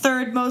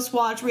third most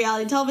watched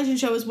reality television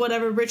show is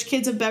whatever Rich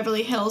Kids of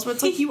Beverly Hills, where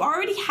it's you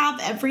already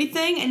have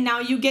everything and now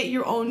you get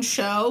your own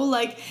show.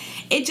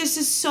 It just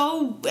is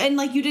so,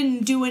 and you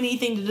didn't do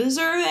anything to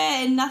deserve it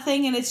and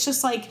nothing, and it's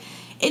just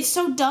it's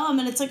so dumb,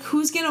 and it's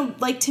who's gonna,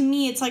 to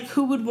me, it's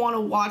who would want to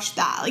watch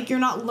that? You're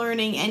not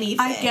learning anything.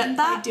 I get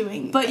that,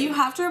 but you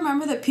have to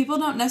remember that people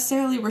don't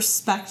necessarily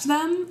respect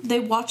them. They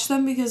watch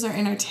them because they're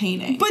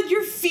entertaining. But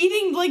you're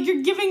feeding,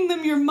 you're giving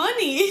them your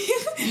money.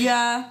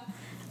 Yeah.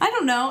 I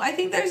don't know. I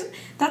think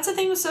that's the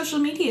thing with social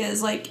media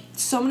is,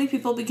 so many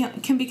people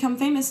can become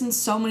famous in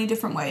so many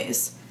different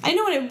ways. I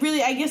know, and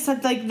I guess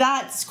that,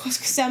 that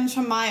stems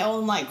from my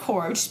own,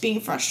 core of just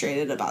being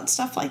frustrated about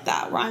stuff like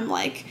that, where I'm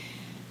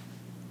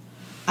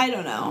I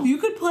don't know. You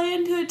could play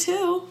into it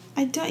too.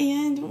 I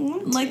don't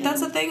want to.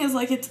 That's the thing is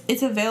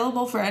it's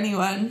available for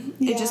anyone.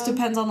 Yeah. It just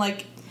depends on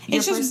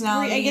your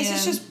personality. I guess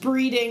it's just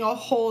breeding a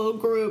whole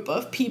group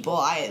of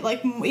people.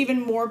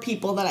 Even more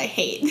people that I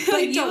hate. But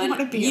I don't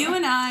want to be. You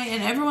and I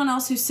and everyone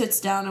else who sits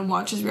down and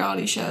watches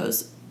reality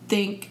shows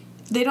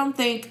they don't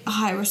think,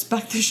 oh, I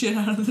respect the shit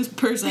out of this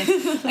person.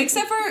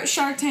 Except for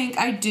Shark Tank,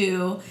 I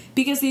do.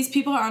 Because these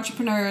people are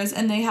entrepreneurs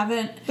and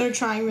they're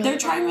trying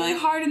really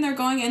hard and they're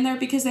going in there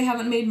because they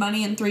haven't made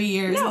money in 3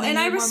 years. No, and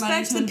I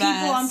respect the people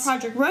on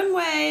Project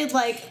Runway. Yes.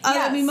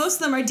 I mean, most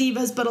of them are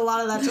divas, but a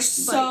lot of that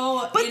just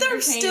but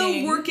they're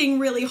still working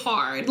really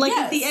hard.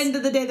 At the end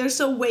of the day, they're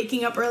still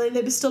waking up early.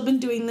 They've still been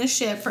doing this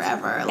shit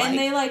forever. And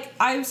they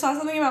I saw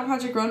something about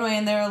Project Runway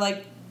and they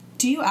were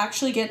do you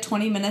actually get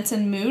 20 minutes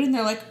in mood? And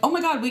they're oh my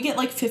god, we get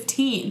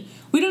 15.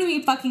 We don't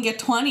even fucking get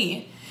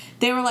 20.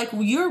 They were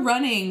you're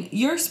running,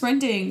 you're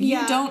sprinting,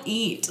 you don't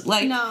eat.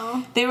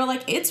 No. They were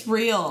it's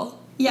real.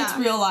 Yeah. It's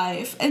real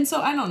life. And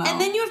so, I don't know. And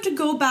then you have to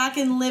go back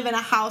and live in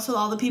a house with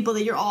all the people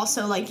that you're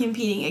also,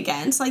 competing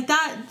against.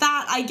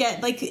 That I get.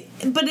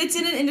 But it's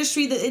in an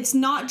industry that it's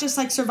not just,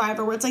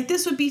 Survivor, where it's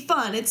this would be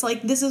fun. It's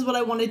this is what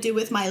I want to do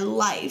with my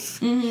life.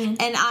 Mm-hmm.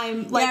 And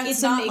I'm,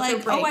 it's a make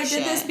or break oh, I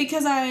did this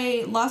because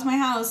I lost my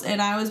house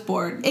and I was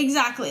bored.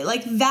 Exactly.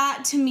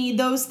 That, to me,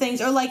 those things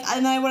are,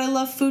 and what I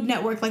love Food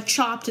Network,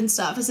 Chopped and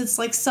stuff, is it's,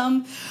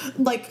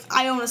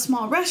 I own a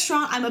small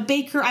restaurant, I'm a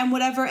baker, I'm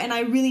whatever, and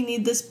I really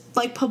need this,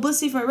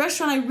 publicity for my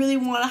restaurant. I really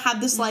want to have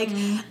this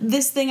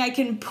this thing I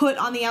can put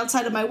on the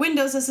outside of my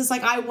windows. This is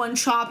I won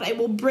Chopped. I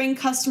will bring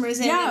customers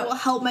in. It will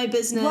help my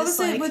business. What was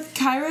it with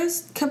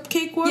Kyra's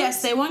Cupcake Wars?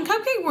 Yes, they won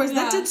Cupcake Wars.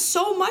 Yeah. That did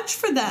so much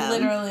for them.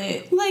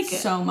 Literally,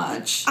 so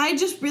much. I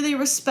just really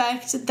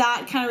respect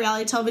that kind of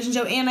reality television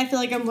show, and I feel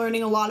I'm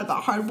learning a lot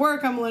about hard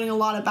work. I'm learning a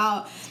lot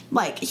about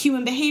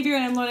human behavior,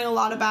 and I'm learning a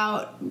lot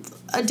about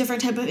a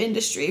different type of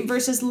industry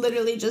versus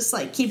literally just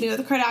keeping with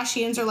the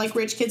Kardashians or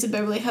Rich Kids of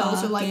Beverly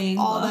Hills or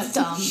all that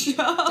dumb shit.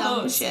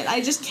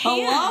 I just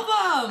can't. I love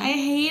them. I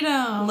hate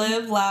them.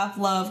 Live, laugh,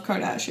 love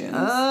Kardashians.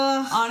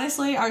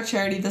 Honestly, our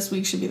charity this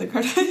week should be the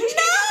Kardashians.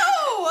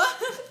 No!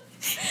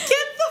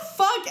 Get the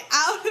fuck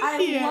out of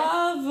here.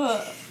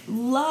 I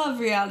love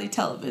reality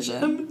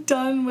television. I'm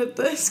done with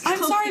this.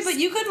 I'm sorry, but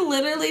you could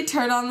literally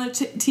turn on the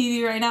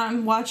TV right now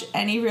and watch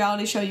any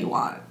reality show you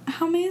want.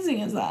 How amazing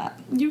is that?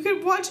 You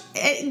could watch...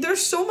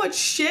 There's so much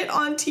shit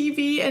on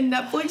TV and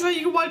Netflix that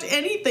you can watch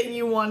anything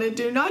you want to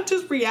do, not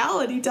just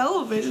reality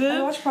television.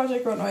 I watched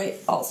Project Runway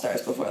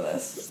All-Stars before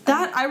this.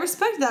 I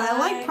respect that. I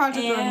like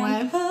Project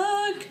Runway.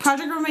 Hooked.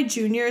 Project Runway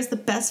Junior is the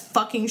best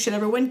fucking shit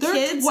ever. When They're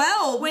kids...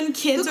 12. When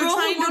kids are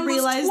trying to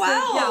realize...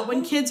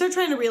 when kids are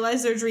trying to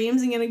realize their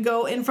dreams and gonna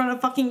go in front of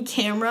fucking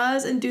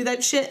cameras and do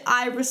that shit,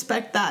 I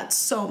respect that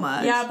so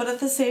much. Yeah, but at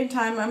the same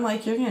time, I'm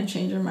you're gonna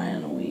change your mind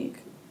in a week.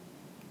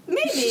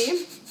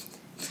 Maybe.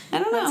 I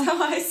don't know. That's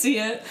how I see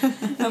it.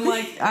 I'm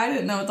I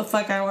didn't know what the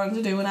fuck I wanted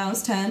to do when I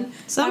was 10.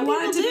 I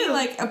wanted to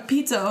be a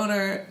pizza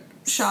owner,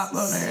 shop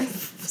owner.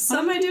 What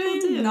am I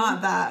doing?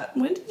 Not that.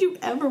 When did you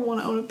ever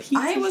want to own a pizza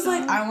shop? I was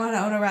I want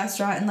to own a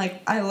restaurant and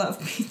I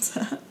love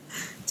pizza.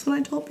 That's what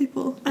I told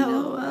people.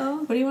 Oh, well.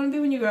 What do you want to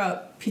be when you grow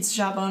up? Pizza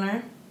shop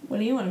owner? What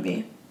do you want to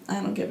be? I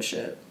don't give a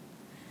shit.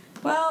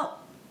 Well,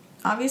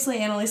 obviously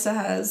Annalisa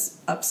has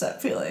upset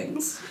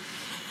feelings.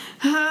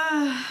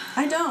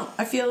 I don't.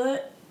 I feel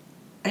it.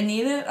 I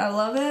need it. I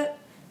love it.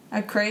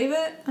 I crave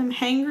it. I'm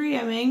hangry.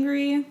 I'm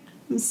angry.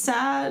 I'm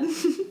sad.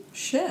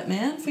 Shit,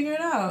 man. Figure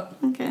it out.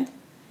 Okay.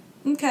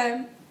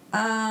 Okay.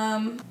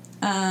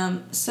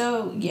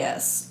 So,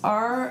 yes.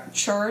 Our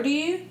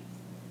charity.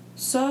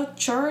 So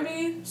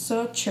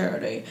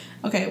charity.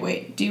 Okay,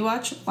 wait. Do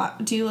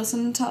you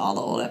listen to all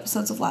the old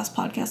episodes of Last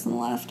Podcast on the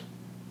Left?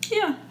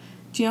 Yeah.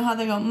 Do you know how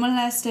they go?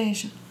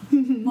 Molestation.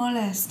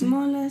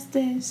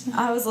 Molestation.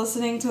 I was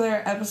listening to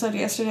their episode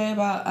yesterday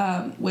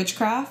about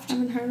witchcraft. I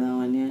haven't heard that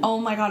one yet. Oh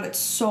my god, it's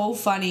so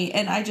funny.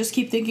 And I just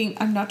keep thinking,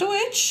 I'm not the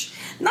witch.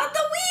 Not the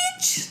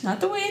witch!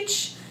 Not the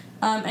witch.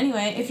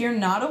 Anyway, if you're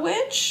not a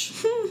witch,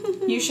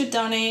 you should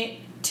donate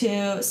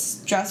to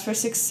Dress for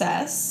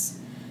Success.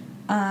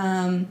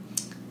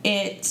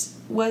 It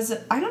was,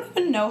 I don't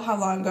even know how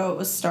long ago it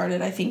was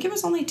started. I think it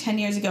was only 10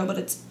 years ago, but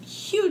it's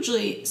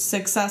hugely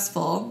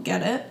successful.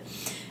 Get it?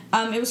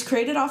 It was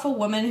created off a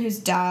woman whose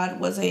dad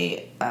was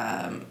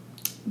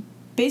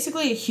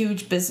basically a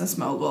huge business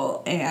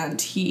mogul,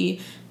 and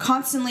he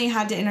constantly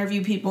had to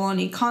interview people, and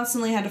he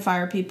constantly had to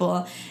fire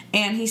people,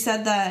 and he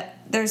said that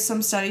there's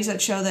some studies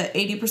that show that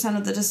 80%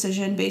 of the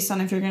decision based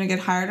on if you're going to get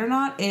hired or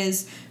not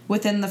is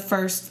within the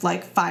first,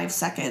 5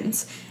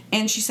 seconds.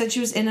 And she said she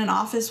was in an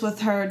office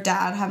with her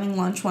dad having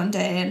lunch one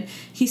day, and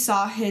he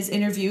saw his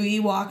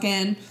interviewee walk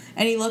in,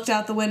 and he looked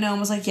out the window and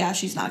was like, yeah,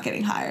 she's not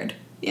getting hired.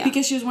 Yeah.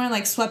 Because she was wearing,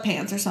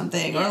 sweatpants or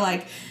something,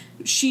 or,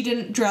 she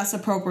didn't dress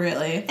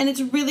appropriately. And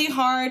it's really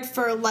hard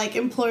for,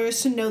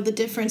 employers to know the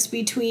difference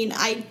between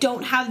I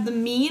don't have the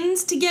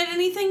means to get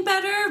anything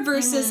better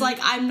versus,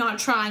 I'm not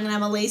trying and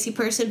I'm a lazy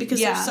person because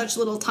there's such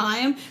little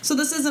time. So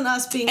this isn't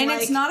us being, and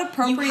it's not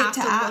appropriate to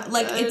ask.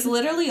 It's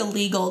literally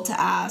illegal to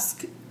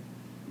ask,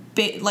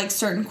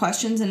 certain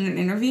questions in an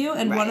interview.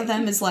 And one of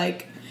them is,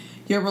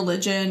 your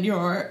religion,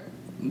 your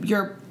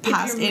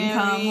past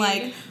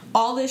income,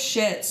 all this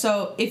shit.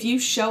 So if you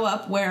show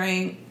up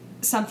wearing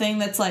something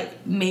that's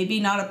maybe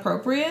not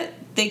appropriate,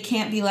 they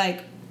can't be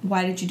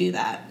why did you do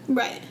that?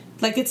 Right.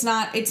 It's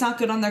not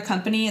good on their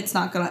company. It's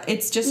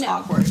just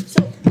awkward.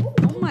 So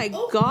oh my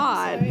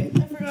god. Sorry.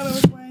 I forgot I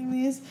was wearing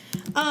these.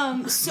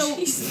 So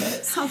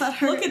Jesus. How that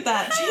hurt. Look at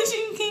that.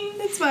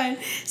 It's fine.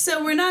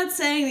 So we're not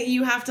saying that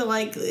you have to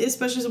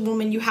especially as a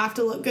woman, you have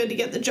to look good to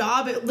get the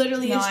job. It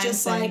literally is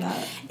just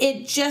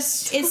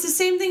it's the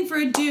same thing for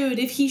a dude.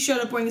 If he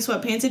showed up wearing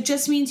sweatpants, it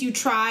just means you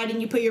tried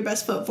and you put your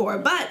best foot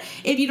forward. But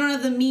if you don't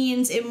have the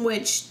means in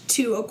which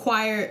to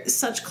acquire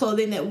such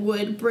clothing that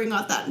would bring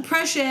out that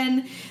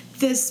impression,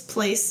 this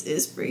place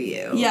is for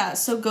you. Yeah,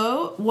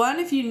 so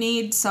if you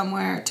need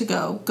somewhere to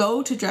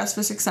go to Dress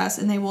for Success,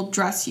 and they will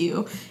dress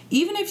you.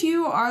 Even if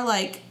you are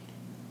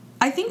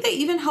I think they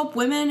even help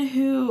women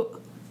who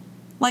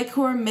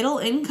are middle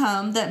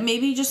income that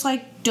maybe just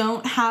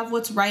don't have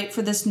what's right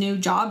for this new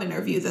job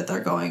interview that they're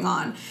going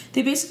on.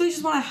 They basically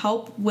just want to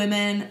help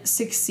women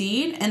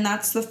succeed, and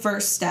that's the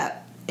first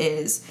step,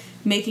 is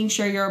making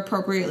sure you're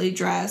appropriately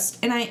dressed.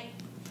 And I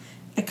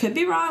could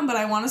be wrong, but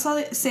I want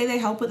to say they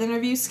help with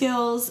interview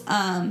skills.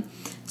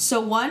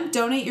 So one,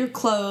 donate your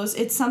clothes.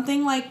 It's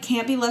something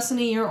can't be less than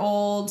a year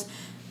old,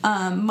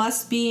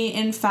 must be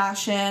in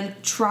fashion.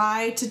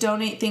 Try to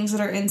donate things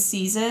that are in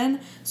season.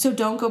 So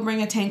don't go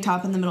bring a tank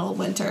top in the middle of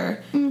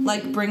winter.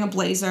 Mm-hmm. Bring a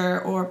blazer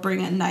or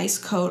bring a nice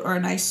coat or a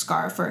nice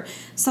scarf or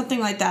something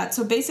like that.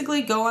 So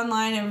basically go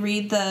online and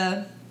read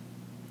the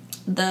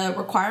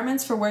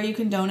requirements for where you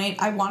can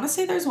donate. I want to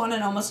say there's one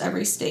in almost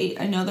every state.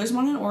 I know there's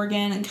one in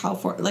Oregon and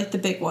California, the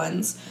big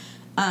ones.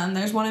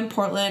 There's one in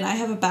Portland. I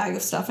have a bag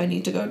of stuff I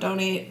need to go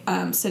donate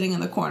sitting in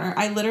the corner.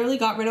 I literally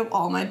got rid of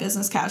all my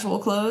business casual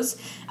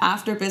clothes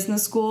after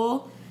business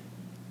school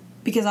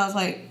because I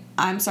was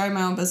I'm starting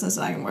my own business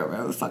and I can wear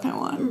whatever the fuck I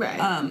want.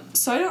 Right.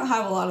 So I don't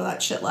have a lot of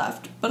that shit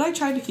left, but I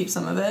tried to keep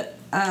some of it.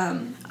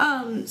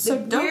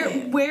 So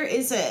donate. Where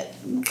is it?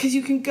 Because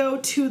you can go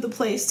to the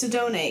place to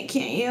donate,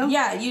 can't you?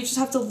 Yeah, you just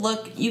have to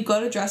look. You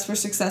go to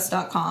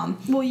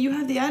dressforsuccess.com. Well, you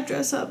have the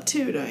address up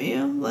too, don't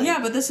you? Yeah,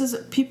 but this is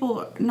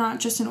people not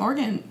just in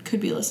Oregon could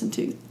be listened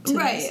to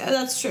right, this.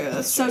 That's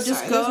true. So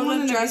just go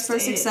to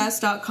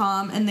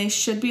dressforsuccess.com and they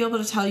should be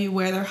able to tell you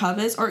where their hub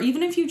is. Or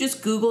even if you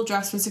just Google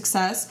Dress for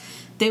Success,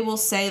 they will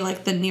say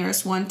the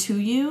nearest one to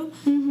you.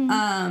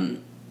 Mm-hmm.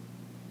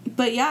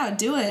 But yeah,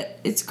 do it.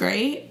 It's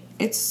great.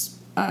 It's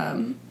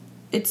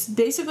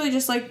basically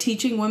just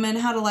teaching women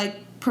how to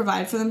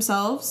provide for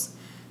themselves.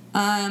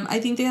 I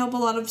think they help a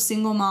lot of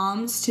single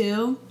moms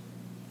too.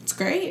 It's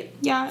great.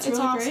 Yeah, it's really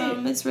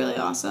awesome. Great. It's really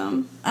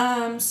awesome.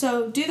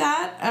 So do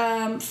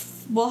that.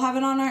 We'll have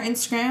it on our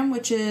Instagram,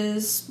 which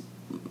is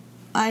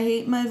I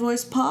Hate My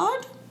Voice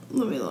Pod.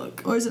 Let me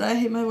look. Or is it I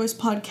Hate My Voice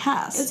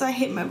Podcast? It's I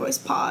Hate My Voice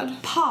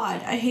Pod.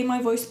 Pod. I Hate My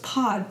Voice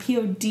Pod.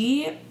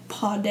 P-O-D.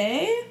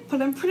 Pode.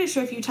 But I'm pretty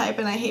sure if you type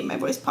in I Hate My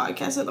Voice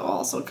Podcast, it'll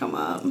also come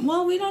up.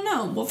 Well, we don't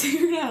know. We'll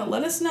figure it out.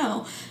 Let us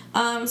know.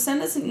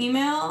 Send us an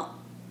email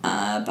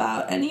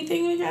about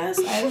anything, I guess.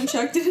 I haven't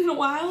checked it in a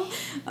while.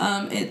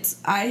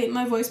 It's I Hate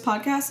My Voice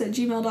Podcast at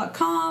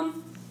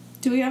gmail.com.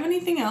 Do we have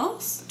anything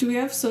else? Do we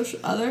have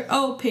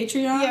Patreon?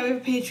 Yeah, we have a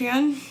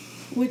Patreon.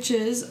 which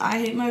is I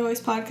Hate My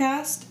Voice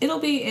podcast. It'll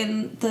be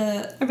in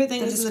the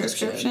Everything is in the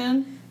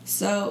description.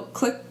 So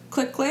click.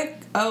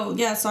 Oh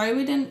yeah, sorry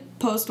we didn't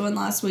post one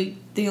last week.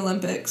 The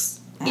Olympics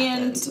happened.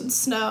 And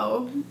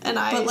snow and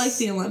ice. But like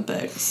the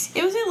Olympics.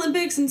 It was the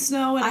Olympics and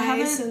snow and I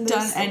ice. haven't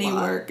done any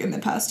work in the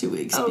past 2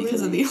 weeks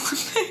because of the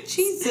Olympics.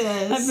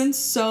 Jesus. I've been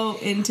so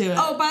into it.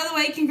 Oh, by the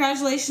way,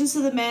 congratulations to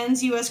the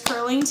men's U.S.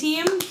 curling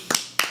team.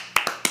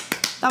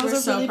 That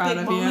was a really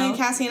big moment.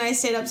 Cassie and I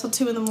stayed up till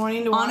 2 a.m. to watch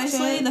it.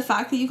 Honestly, the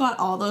fact that you got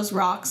all those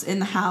rocks in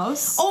the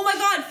house. Oh my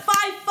god, 5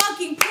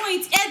 fucking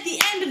points at the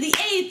end of the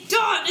 8th.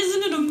 Dot,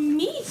 isn't it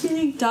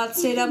amazing? Dot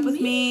stayed up with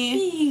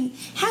me.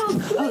 How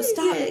cool is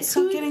it?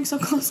 Stop getting so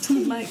close to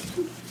the mic.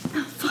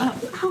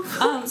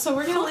 So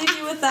we're gonna leave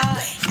you with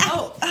that.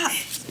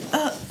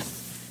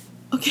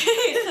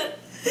 Okay.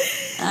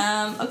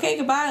 Okay,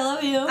 goodbye. I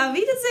love you. Auf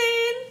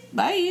Wiedersehen.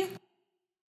 Bye.